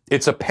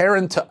 It's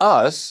apparent to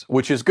us,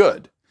 which is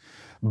good,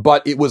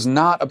 but it was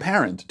not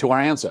apparent to our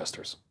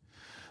ancestors.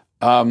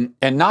 And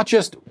not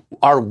just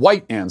our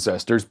white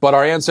ancestors, but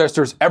our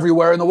ancestors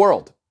everywhere in the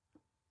world.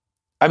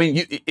 I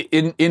mean,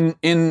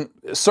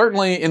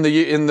 certainly in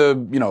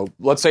the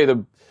let's say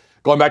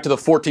going back to the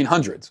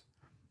 1400s,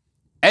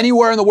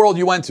 anywhere in the world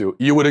you went to,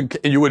 you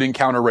would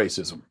encounter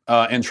racism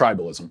and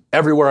tribalism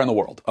everywhere in the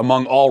world,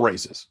 among all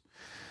races.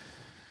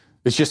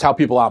 It's just how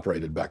people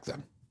operated back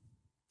then.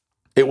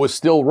 It was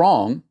still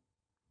wrong,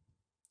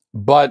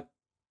 but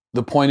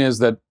the point is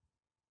that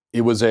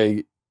it was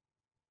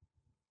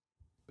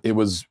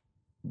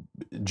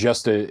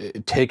just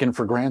taken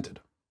for granted.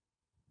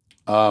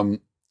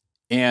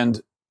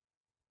 And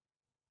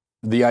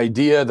the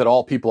idea that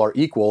all people are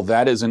equal,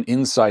 that is an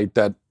insight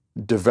that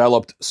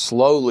developed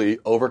slowly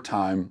over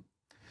time,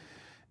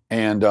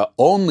 and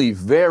only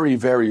very,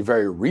 very,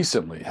 very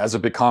recently has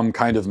it become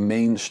kind of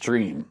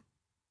mainstream.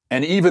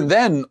 And even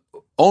then,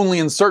 only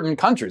in certain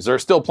countries. There are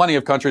still plenty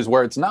of countries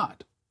where it's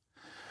not.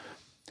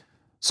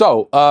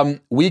 So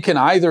we can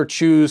either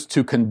choose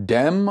to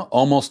condemn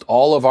almost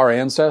all of our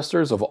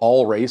ancestors of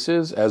all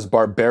races as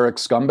barbaric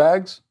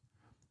scumbags,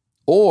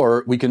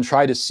 or we can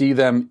try to see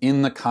them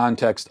in the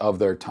context of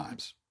their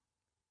times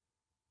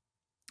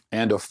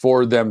and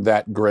afford them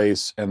that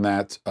grace and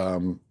that,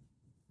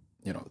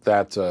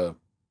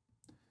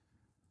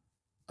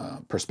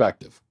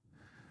 perspective.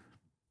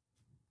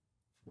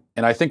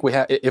 And I think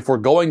if we're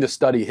going to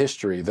study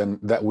history, then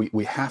that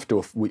we have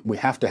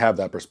to have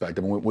that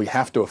perspective, and we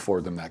have to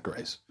afford them that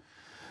grace.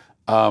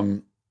 I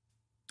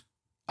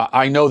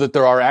know that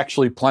there are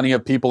actually plenty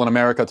of people in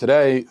America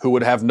today who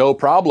would have no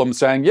problem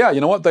saying, yeah,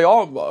 you know what,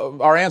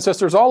 our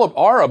ancestors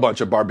are a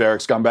bunch of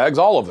barbaric scumbags,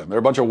 all of them. They're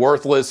a bunch of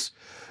worthless,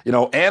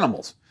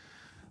 animals.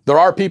 There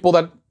are people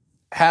that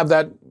have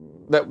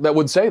that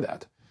would say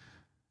that.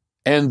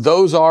 And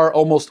those are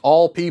almost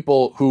all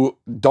people who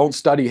don't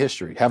study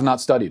history, have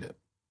not studied it.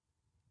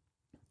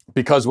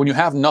 Because when you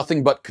have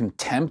nothing but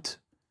contempt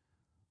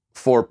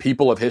for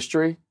people of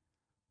history,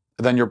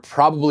 then you're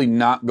probably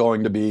not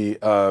going to be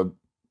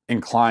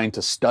inclined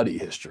to study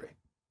history.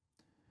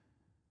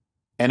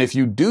 And if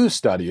you do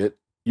study it,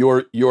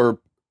 your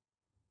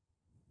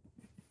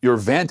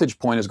vantage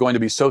point is going to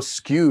be so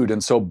skewed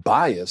and so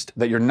biased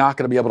that you're not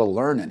going to be able to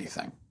learn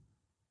anything.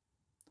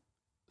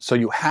 So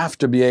you have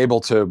to be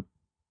able to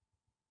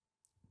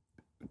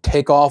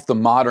take off the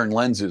modern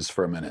lenses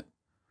for a minute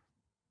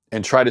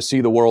and try to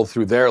see the world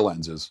through their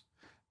lenses.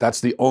 That's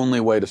the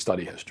only way to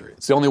study history.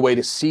 It's the only way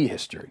to see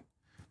history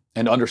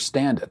and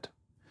understand it.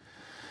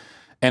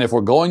 And if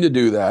we're going to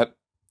do that,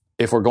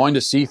 if we're going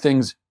to see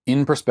things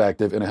in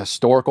perspective, in a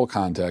historical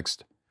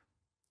context,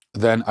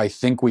 then I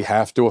think we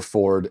have to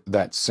afford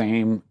that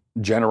same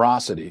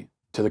generosity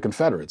to the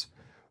Confederates,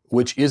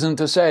 which isn't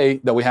to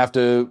say that we have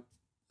to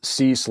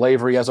see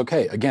slavery as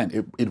okay.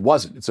 Again, it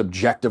wasn't. It's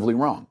objectively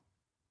wrong.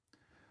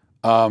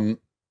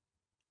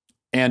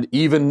 And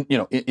even,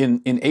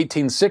 in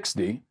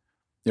 1860,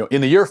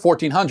 in the year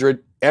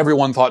 1400,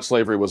 everyone thought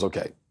slavery was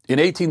okay. In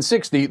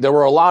 1860, there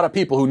were a lot of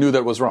people who knew that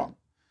it was wrong.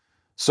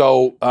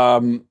 So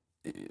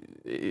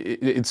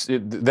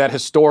that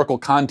historical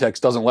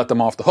context doesn't let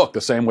them off the hook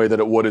the same way that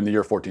it would in the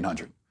year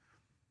 1400.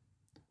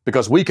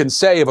 Because we can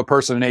say of a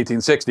person in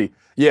 1860,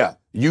 yeah,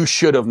 you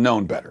should have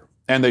known better,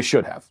 and they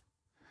should have.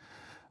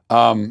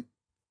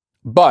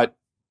 But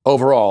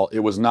overall, it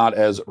was not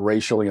as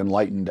racially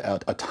enlightened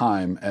at a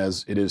time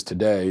as it is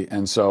today.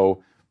 And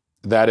so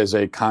that is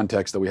a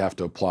context that we have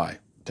to apply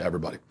to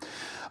everybody.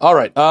 All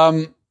right.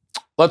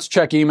 Let's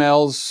check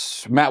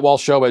emails.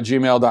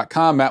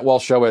 MattWalshShow@gmail.com.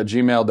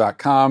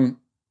 MattWalshShow@gmail.com.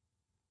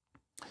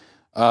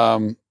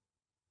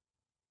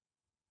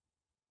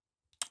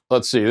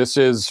 Let's see. This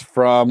is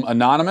from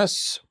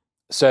Anonymous.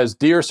 It says,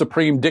 Dear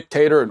Supreme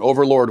Dictator and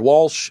Overlord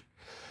Walsh,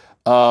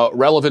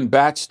 relevant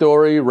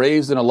backstory,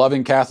 raised in a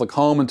loving Catholic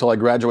home until I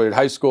graduated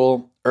high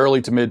school,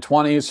 early to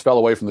mid-20s, fell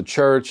away from the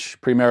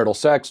church, premarital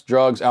sex,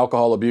 drugs,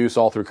 alcohol abuse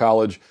all through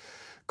college.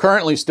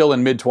 Currently still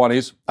in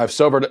mid-20s. I've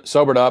sobered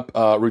up,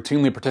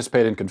 routinely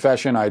participate in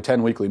confession. I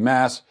attend weekly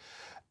mass.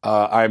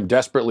 I'm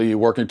desperately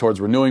working towards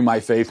renewing my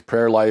faith,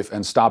 prayer life,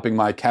 and stopping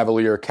my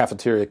cavalier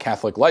cafeteria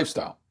Catholic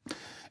lifestyle.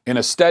 In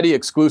a steady,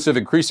 exclusive,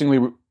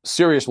 increasingly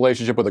serious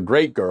relationship with a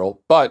great girl,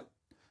 but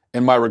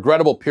in my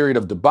regrettable period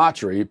of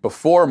debauchery,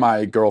 before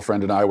my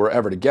girlfriend and I were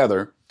ever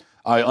together,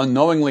 I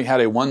unknowingly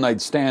had a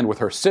one-night stand with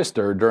her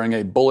sister during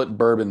a bullet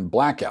bourbon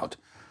blackout.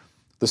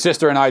 The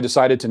sister and I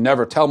decided to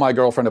never tell my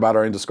girlfriend about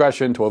our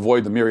indiscretion to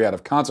avoid the myriad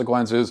of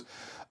consequences,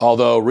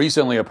 although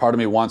recently a part of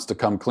me wants to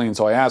come clean.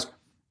 So I ask,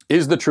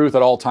 is the truth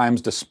at all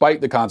times, despite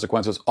the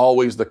consequences,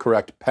 always the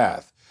correct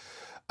path?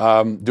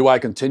 Do I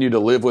continue to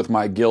live with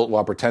my guilt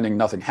while pretending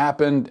nothing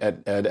happened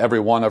at every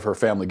one of her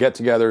family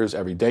get-togethers,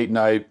 every date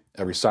night,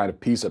 every sign of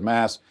peace at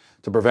Mass?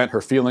 to prevent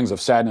her feelings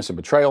of sadness and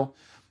betrayal?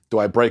 Do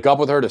I break up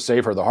with her to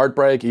save her the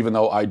heartbreak, even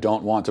though I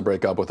don't want to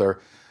break up with her?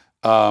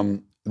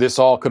 This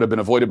all could have been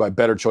avoided by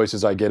better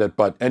choices, I get it,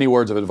 but any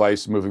words of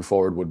advice moving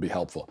forward would be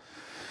helpful.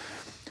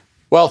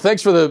 Well,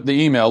 thanks for the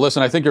email.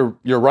 Listen, I think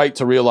you're right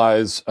to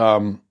realize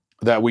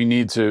that we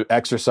need to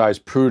exercise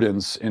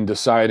prudence in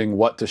deciding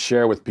what to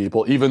share with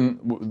people, even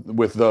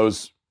with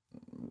those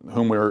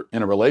whom we're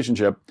in a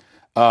relationship.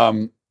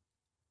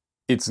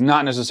 It's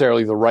not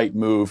necessarily the right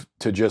move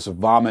to just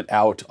vomit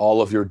out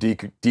all of your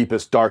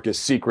deepest,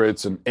 darkest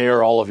secrets and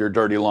air all of your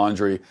dirty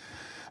laundry.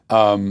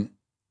 So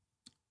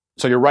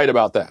you're right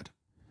about that.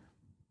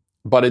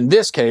 But in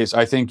this case,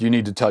 I think you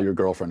need to tell your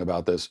girlfriend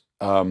about this.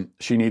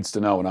 She needs to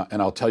know,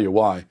 and I'll tell you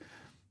why.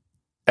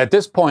 At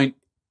this point,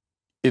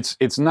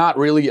 it's not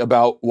really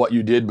about what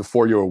you did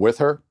before you were with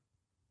her.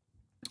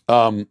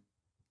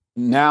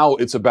 Now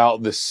it's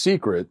about the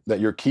secret that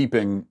you're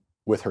keeping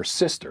with her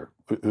sister,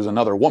 who's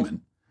another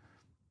woman,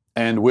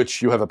 and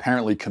which you have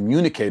apparently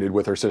communicated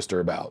with her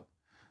sister about.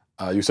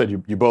 You said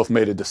you both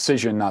made a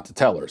decision not to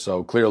tell her,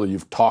 so clearly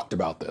you've talked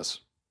about this,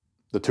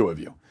 the two of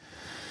you.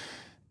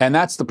 And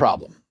that's the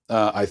problem.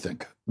 I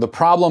think. The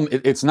problem,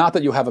 it's not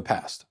that you have a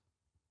past.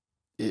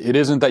 It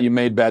isn't that you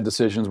made bad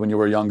decisions when you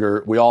were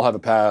younger. We all have a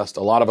past.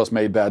 A lot of us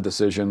made bad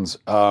decisions.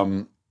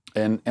 And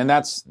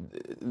that's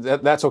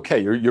okay.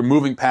 You're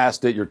moving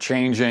past it. You're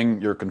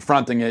changing. You're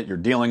confronting it. You're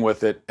dealing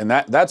with it. And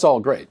that's all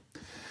great.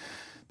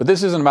 But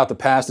this isn't about the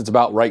past. It's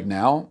about right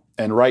now.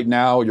 And right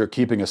now you're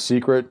keeping a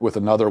secret with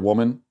another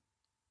woman.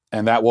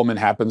 And that woman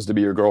happens to be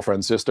your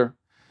girlfriend's sister.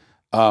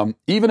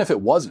 Even if it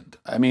wasn't,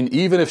 I mean,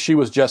 even if she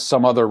was just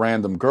some other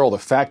random girl, the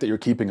fact that you're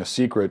keeping a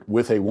secret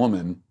with a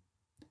woman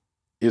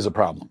is a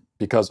problem,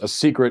 because a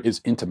secret is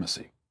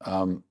intimacy.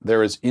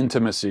 There is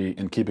intimacy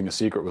in keeping a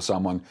secret with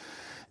someone.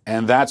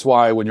 And that's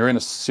why when you're in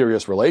a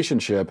serious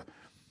relationship,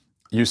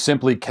 you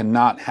simply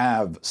cannot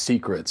have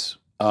secrets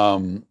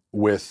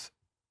with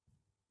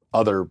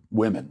other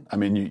women. I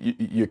mean,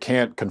 you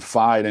can't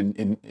confide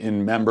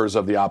in members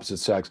of the opposite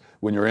sex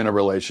when you're in a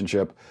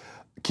relationship.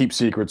 Keep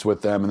secrets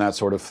with them and that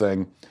sort of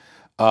thing.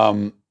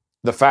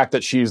 The fact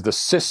that she's the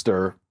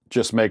sister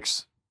just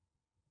makes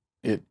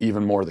it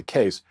even more the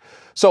case.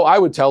 So I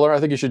would tell her. I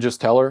think you should just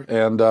tell her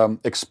and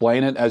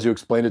explain it as you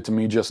explained it to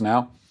me just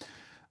now.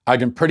 I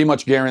can pretty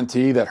much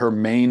guarantee that her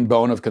main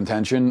bone of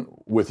contention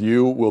with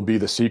you will be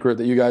the secret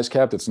that you guys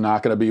kept. It's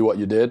not going to be what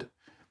you did.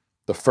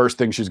 The first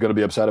thing she's going to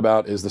be upset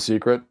about is the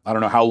secret. I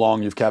don't know how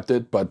long you've kept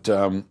it, but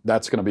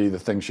that's going to be the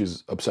thing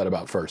she's upset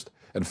about first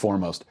and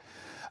foremost.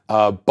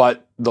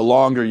 But the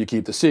longer you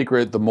keep the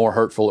secret, the more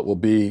hurtful it will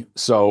be.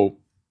 So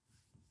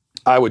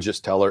I would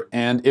just tell her.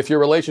 And if your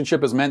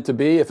relationship is meant to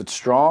be, if it's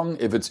strong,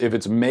 if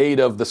it's made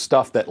of the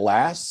stuff that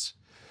lasts,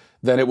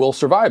 then it will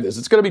survive this.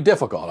 It's going to be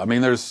difficult. I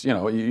mean,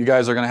 you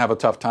guys are going to have a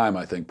tough time,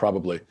 I think,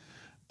 probably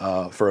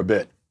for a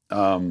bit.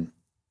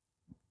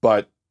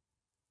 But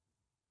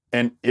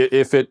and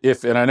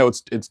I know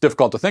it's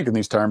difficult to think in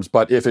these terms,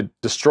 but if it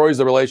destroys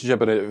the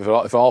relationship and if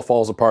it all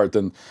falls apart,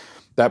 then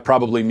that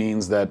probably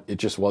means that it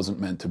just wasn't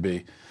meant to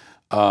be.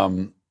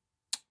 But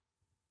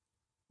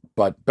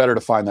better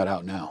to find that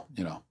out now,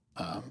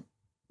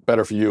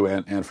 better for you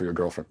and for your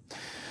girlfriend.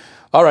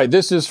 All right,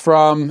 this is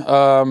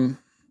from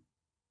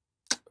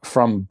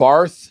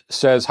Barth.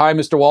 Says, "Hi,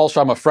 Mr. Walsh.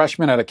 I'm a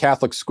freshman at a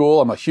Catholic school.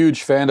 I'm a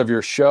huge fan of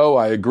your show.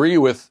 I agree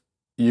with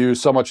you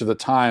so much of the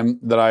time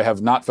that I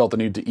have not felt the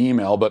need to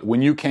email, but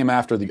when you came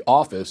after The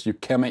Office, you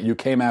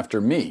came after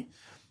me.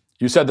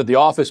 You said that The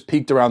Office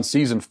peaked around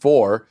season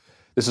 4.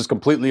 This is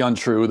completely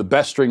untrue. The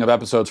best string of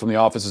episodes from The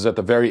Office is at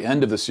the very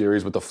end of the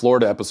series with the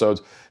Florida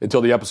episodes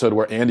until the episode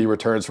where Andy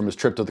returns from his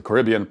trip to the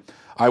Caribbean.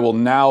 I will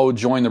now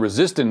join the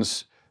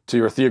resistance to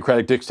your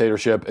theocratic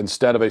dictatorship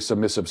instead of a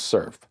submissive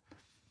serf."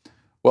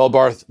 Well,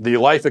 Barth, the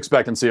life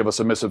expectancy of a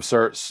submissive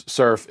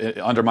serf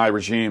under my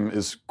regime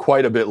is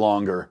quite a bit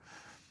longer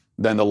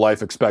than the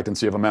life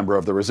expectancy of a member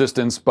of the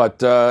resistance.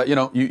 But,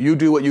 you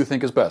do what you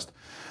think is best.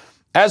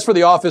 As for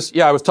The Office,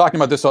 I was talking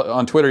about this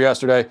on Twitter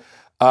yesterday.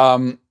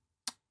 The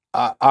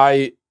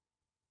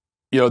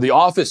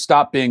Office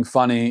stopped being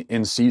funny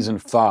in season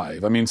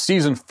 5. I mean,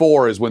 season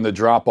 4 is when the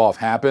drop-off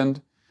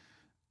happened.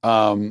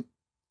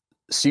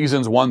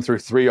 Seasons 1 through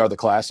 3 are the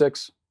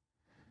classics.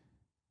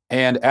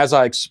 And as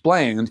I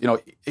explained,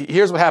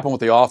 here's what happened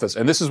with The Office.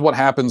 And this is what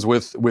happens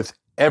with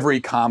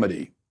every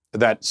comedy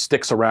that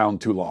sticks around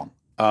too long.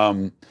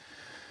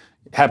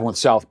 It happened with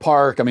South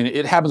Park. I mean,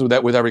 it happens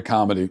with every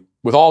comedy,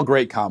 with all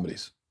great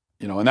comedies.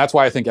 And that's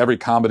why I think every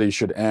comedy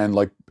should end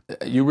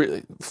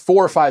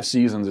 4 or 5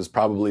 seasons is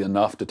probably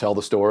enough to tell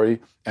the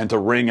story and to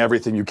wring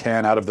everything you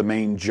can out of the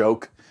main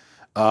joke.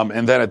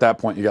 And then at that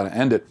point, you got to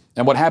end it.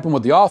 And what happened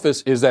with The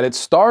Office is that it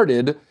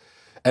started,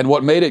 and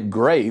what made it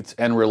great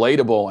and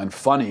relatable and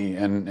funny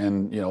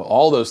and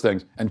all those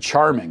things and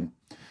charming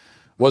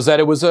was that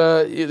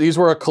these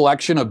were a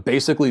collection of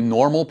basically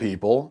normal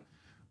people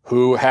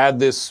who had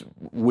this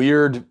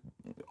weird,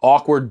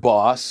 awkward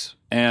boss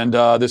and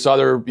this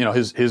other,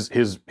 his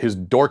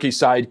dorky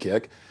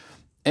sidekick.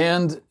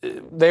 And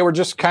they were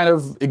just kind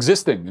of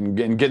existing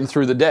and getting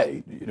through the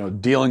day,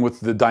 dealing with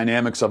the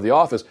dynamics of the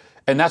office.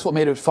 And that's what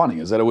made it funny,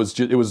 is that it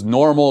was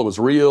normal, it was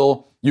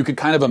real. You could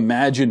kind of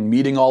imagine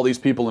meeting all these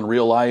people in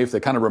real life.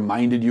 They kind of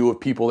reminded you of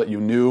people that you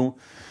knew.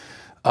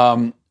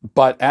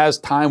 But as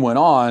time went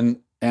on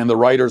and the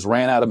writers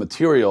ran out of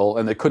material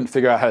and they couldn't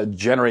figure out how to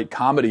generate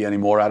comedy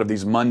anymore out of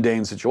these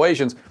mundane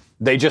situations,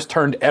 they just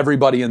turned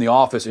everybody in the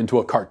office into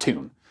a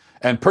cartoon.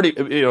 And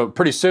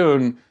pretty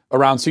soon,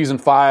 around season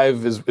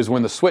 5 is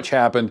when the switch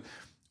happened,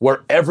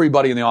 where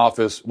everybody in the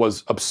office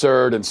was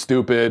absurd and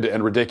stupid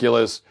and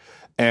ridiculous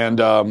and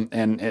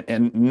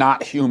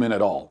not human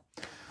at all.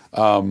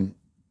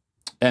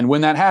 And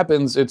when that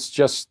happens, it's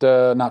just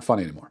not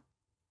funny anymore.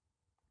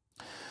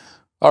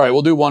 All right,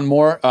 we'll do one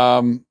more.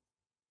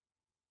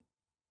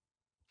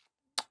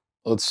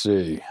 Let's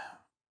see.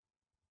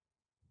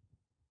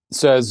 It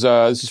says,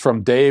 this is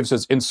from Dave,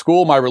 says, in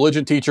school, my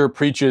religion teacher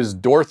preaches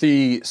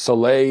Dorothy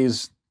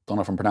Soleil's, don't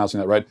know if I'm pronouncing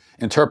that right,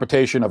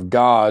 interpretation of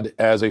God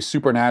as a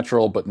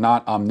supernatural but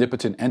not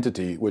omnipotent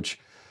entity, which,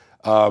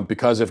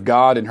 because if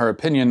God, in her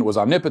opinion, was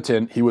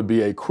omnipotent, he would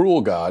be a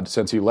cruel God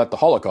since he let the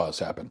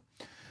Holocaust happen.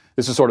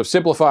 This is sort of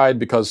simplified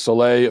because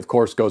Soleil, of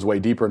course, goes way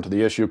deeper into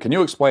the issue. Can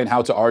you explain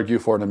how to argue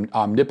for an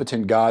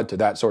omnipotent God to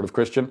that sort of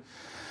Christian?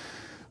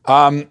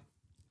 Well,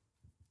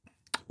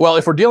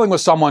 if we're dealing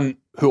with someone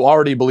who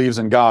already believes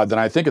in God, then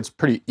I think it's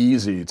pretty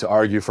easy to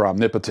argue for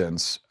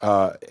omnipotence,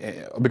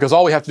 because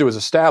all we have to do is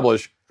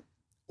establish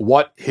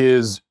what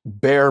his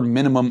bare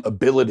minimum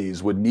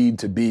abilities would need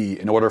to be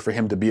in order for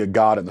him to be a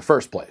God in the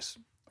first place,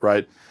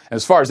 right? And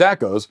as far as that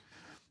goes,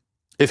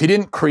 if he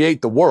didn't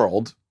create the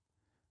world,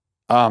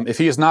 if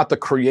he is not the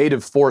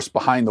creative force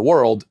behind the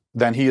world,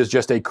 then he is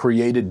just a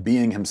created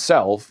being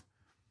himself,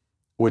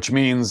 which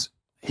means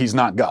he's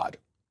not God.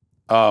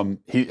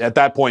 At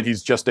that point,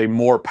 he's just a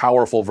more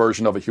powerful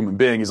version of a human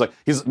being.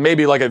 He's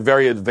maybe like a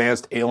very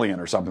advanced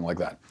alien or something like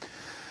that.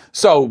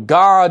 So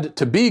God,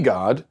 to be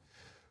God,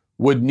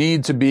 would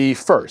need to be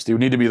first. He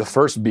would need to be the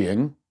first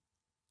being,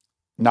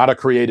 not a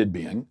created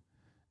being.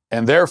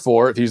 And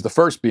therefore, if he's the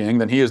first being,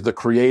 then he is the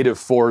creative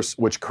force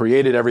which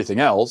created everything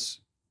else.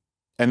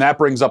 And that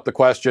brings up the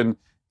question,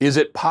 is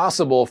it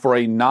possible for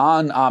a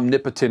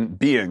non-omnipotent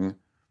being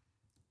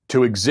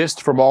to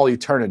exist from all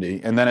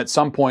eternity and then at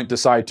some point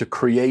decide to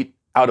create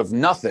out of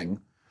nothing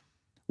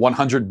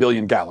 100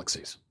 billion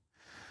galaxies?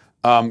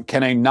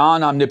 Can a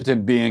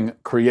non-omnipotent being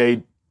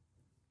create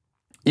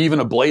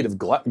even a blade of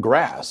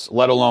grass,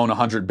 let alone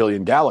 100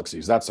 billion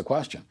galaxies? That's the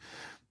question.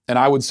 And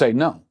I would say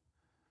no,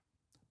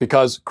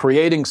 because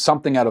creating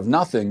something out of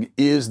nothing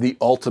is the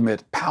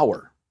ultimate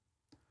power.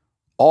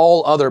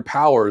 All other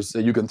powers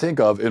that you can think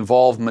of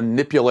involve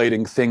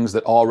manipulating things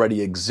that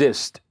already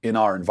exist in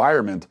our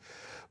environment.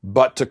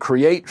 But to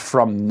create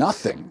from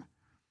nothing,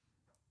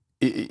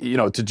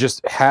 to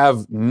just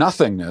have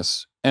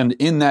nothingness, and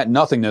in that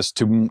nothingness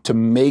to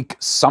make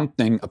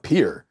something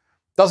appear,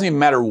 doesn't even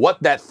matter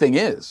what that thing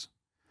is.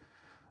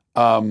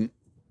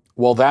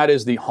 Well, that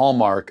is the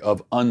hallmark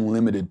of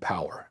unlimited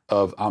power,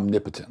 of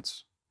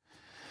omnipotence.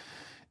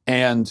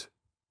 And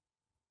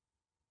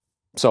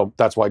so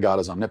that's why God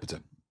is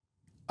omnipotent.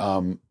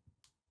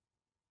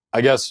 I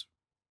guess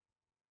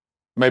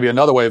maybe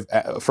another way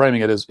of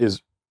framing it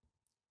is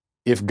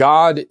if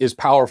God is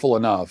powerful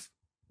enough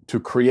to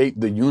create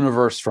the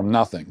universe from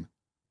nothing,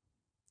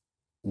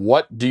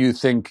 what do you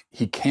think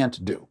he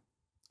can't do?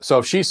 So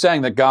if she's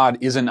saying that God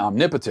isn't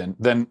omnipotent,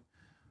 then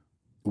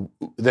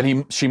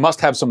she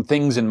must have some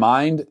things in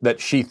mind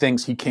that she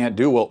thinks he can't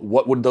do. Well,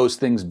 what would those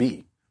things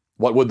be?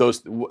 What would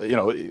those,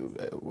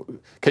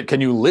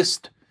 can you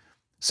list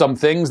some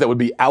things that would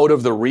be out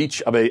of the reach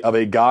of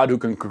a God who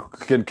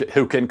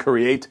can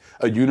create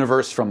a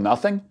universe from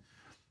nothing?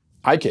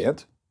 I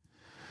can't.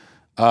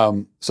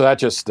 So that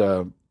just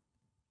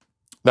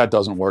that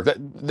doesn't work.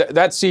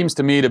 That seems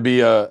to me to be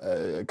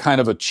a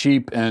kind of a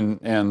cheap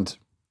and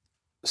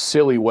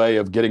silly way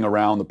of getting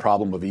around the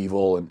problem of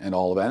evil and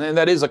all of that. And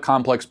that is a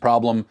complex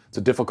problem. It's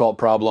a difficult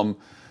problem.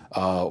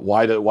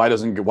 Why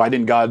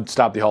didn't God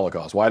stop the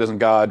Holocaust? Why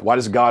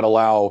does God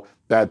allow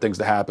bad things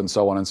to happen?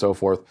 So on and so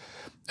forth.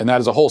 And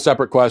that is a whole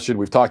separate question.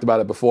 We've talked about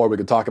it before. We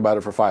could talk about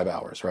it for 5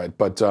 hours, right?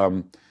 But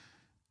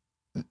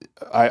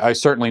I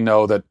certainly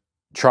know that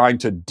trying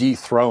to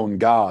dethrone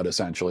God,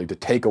 essentially, to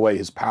take away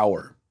his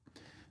power,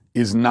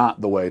 is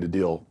not the way to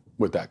deal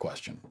with that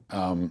question.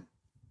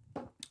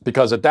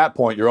 Because at that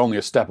point, you're only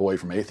a step away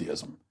from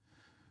atheism.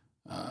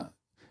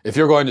 If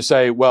you're going to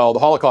say, well, the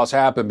Holocaust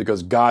happened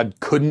because God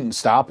couldn't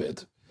stop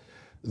it,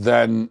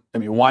 then,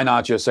 why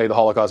not just say the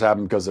Holocaust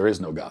happened because there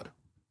is no God?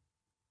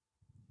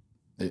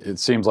 It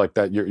seems like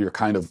that you're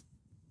kind of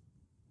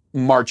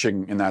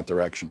marching in that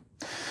direction.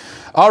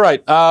 All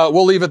right,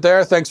 we'll leave it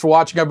there. Thanks for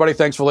watching, everybody.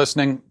 Thanks for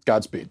listening.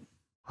 Godspeed.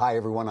 Hi,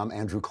 everyone. I'm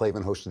Andrew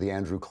Klavan, host of The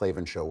Andrew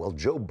Klavan Show. Well,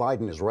 Joe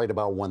Biden is right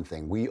about one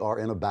thing. We are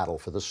in a battle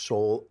for the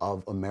soul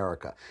of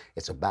America.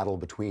 It's a battle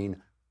between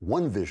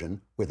one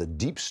vision where the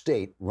deep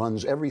state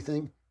runs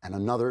everything and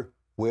another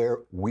where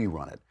we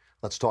run it.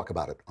 Let's talk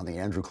about it on The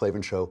Andrew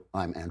Klavan Show.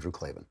 I'm Andrew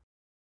Klavan.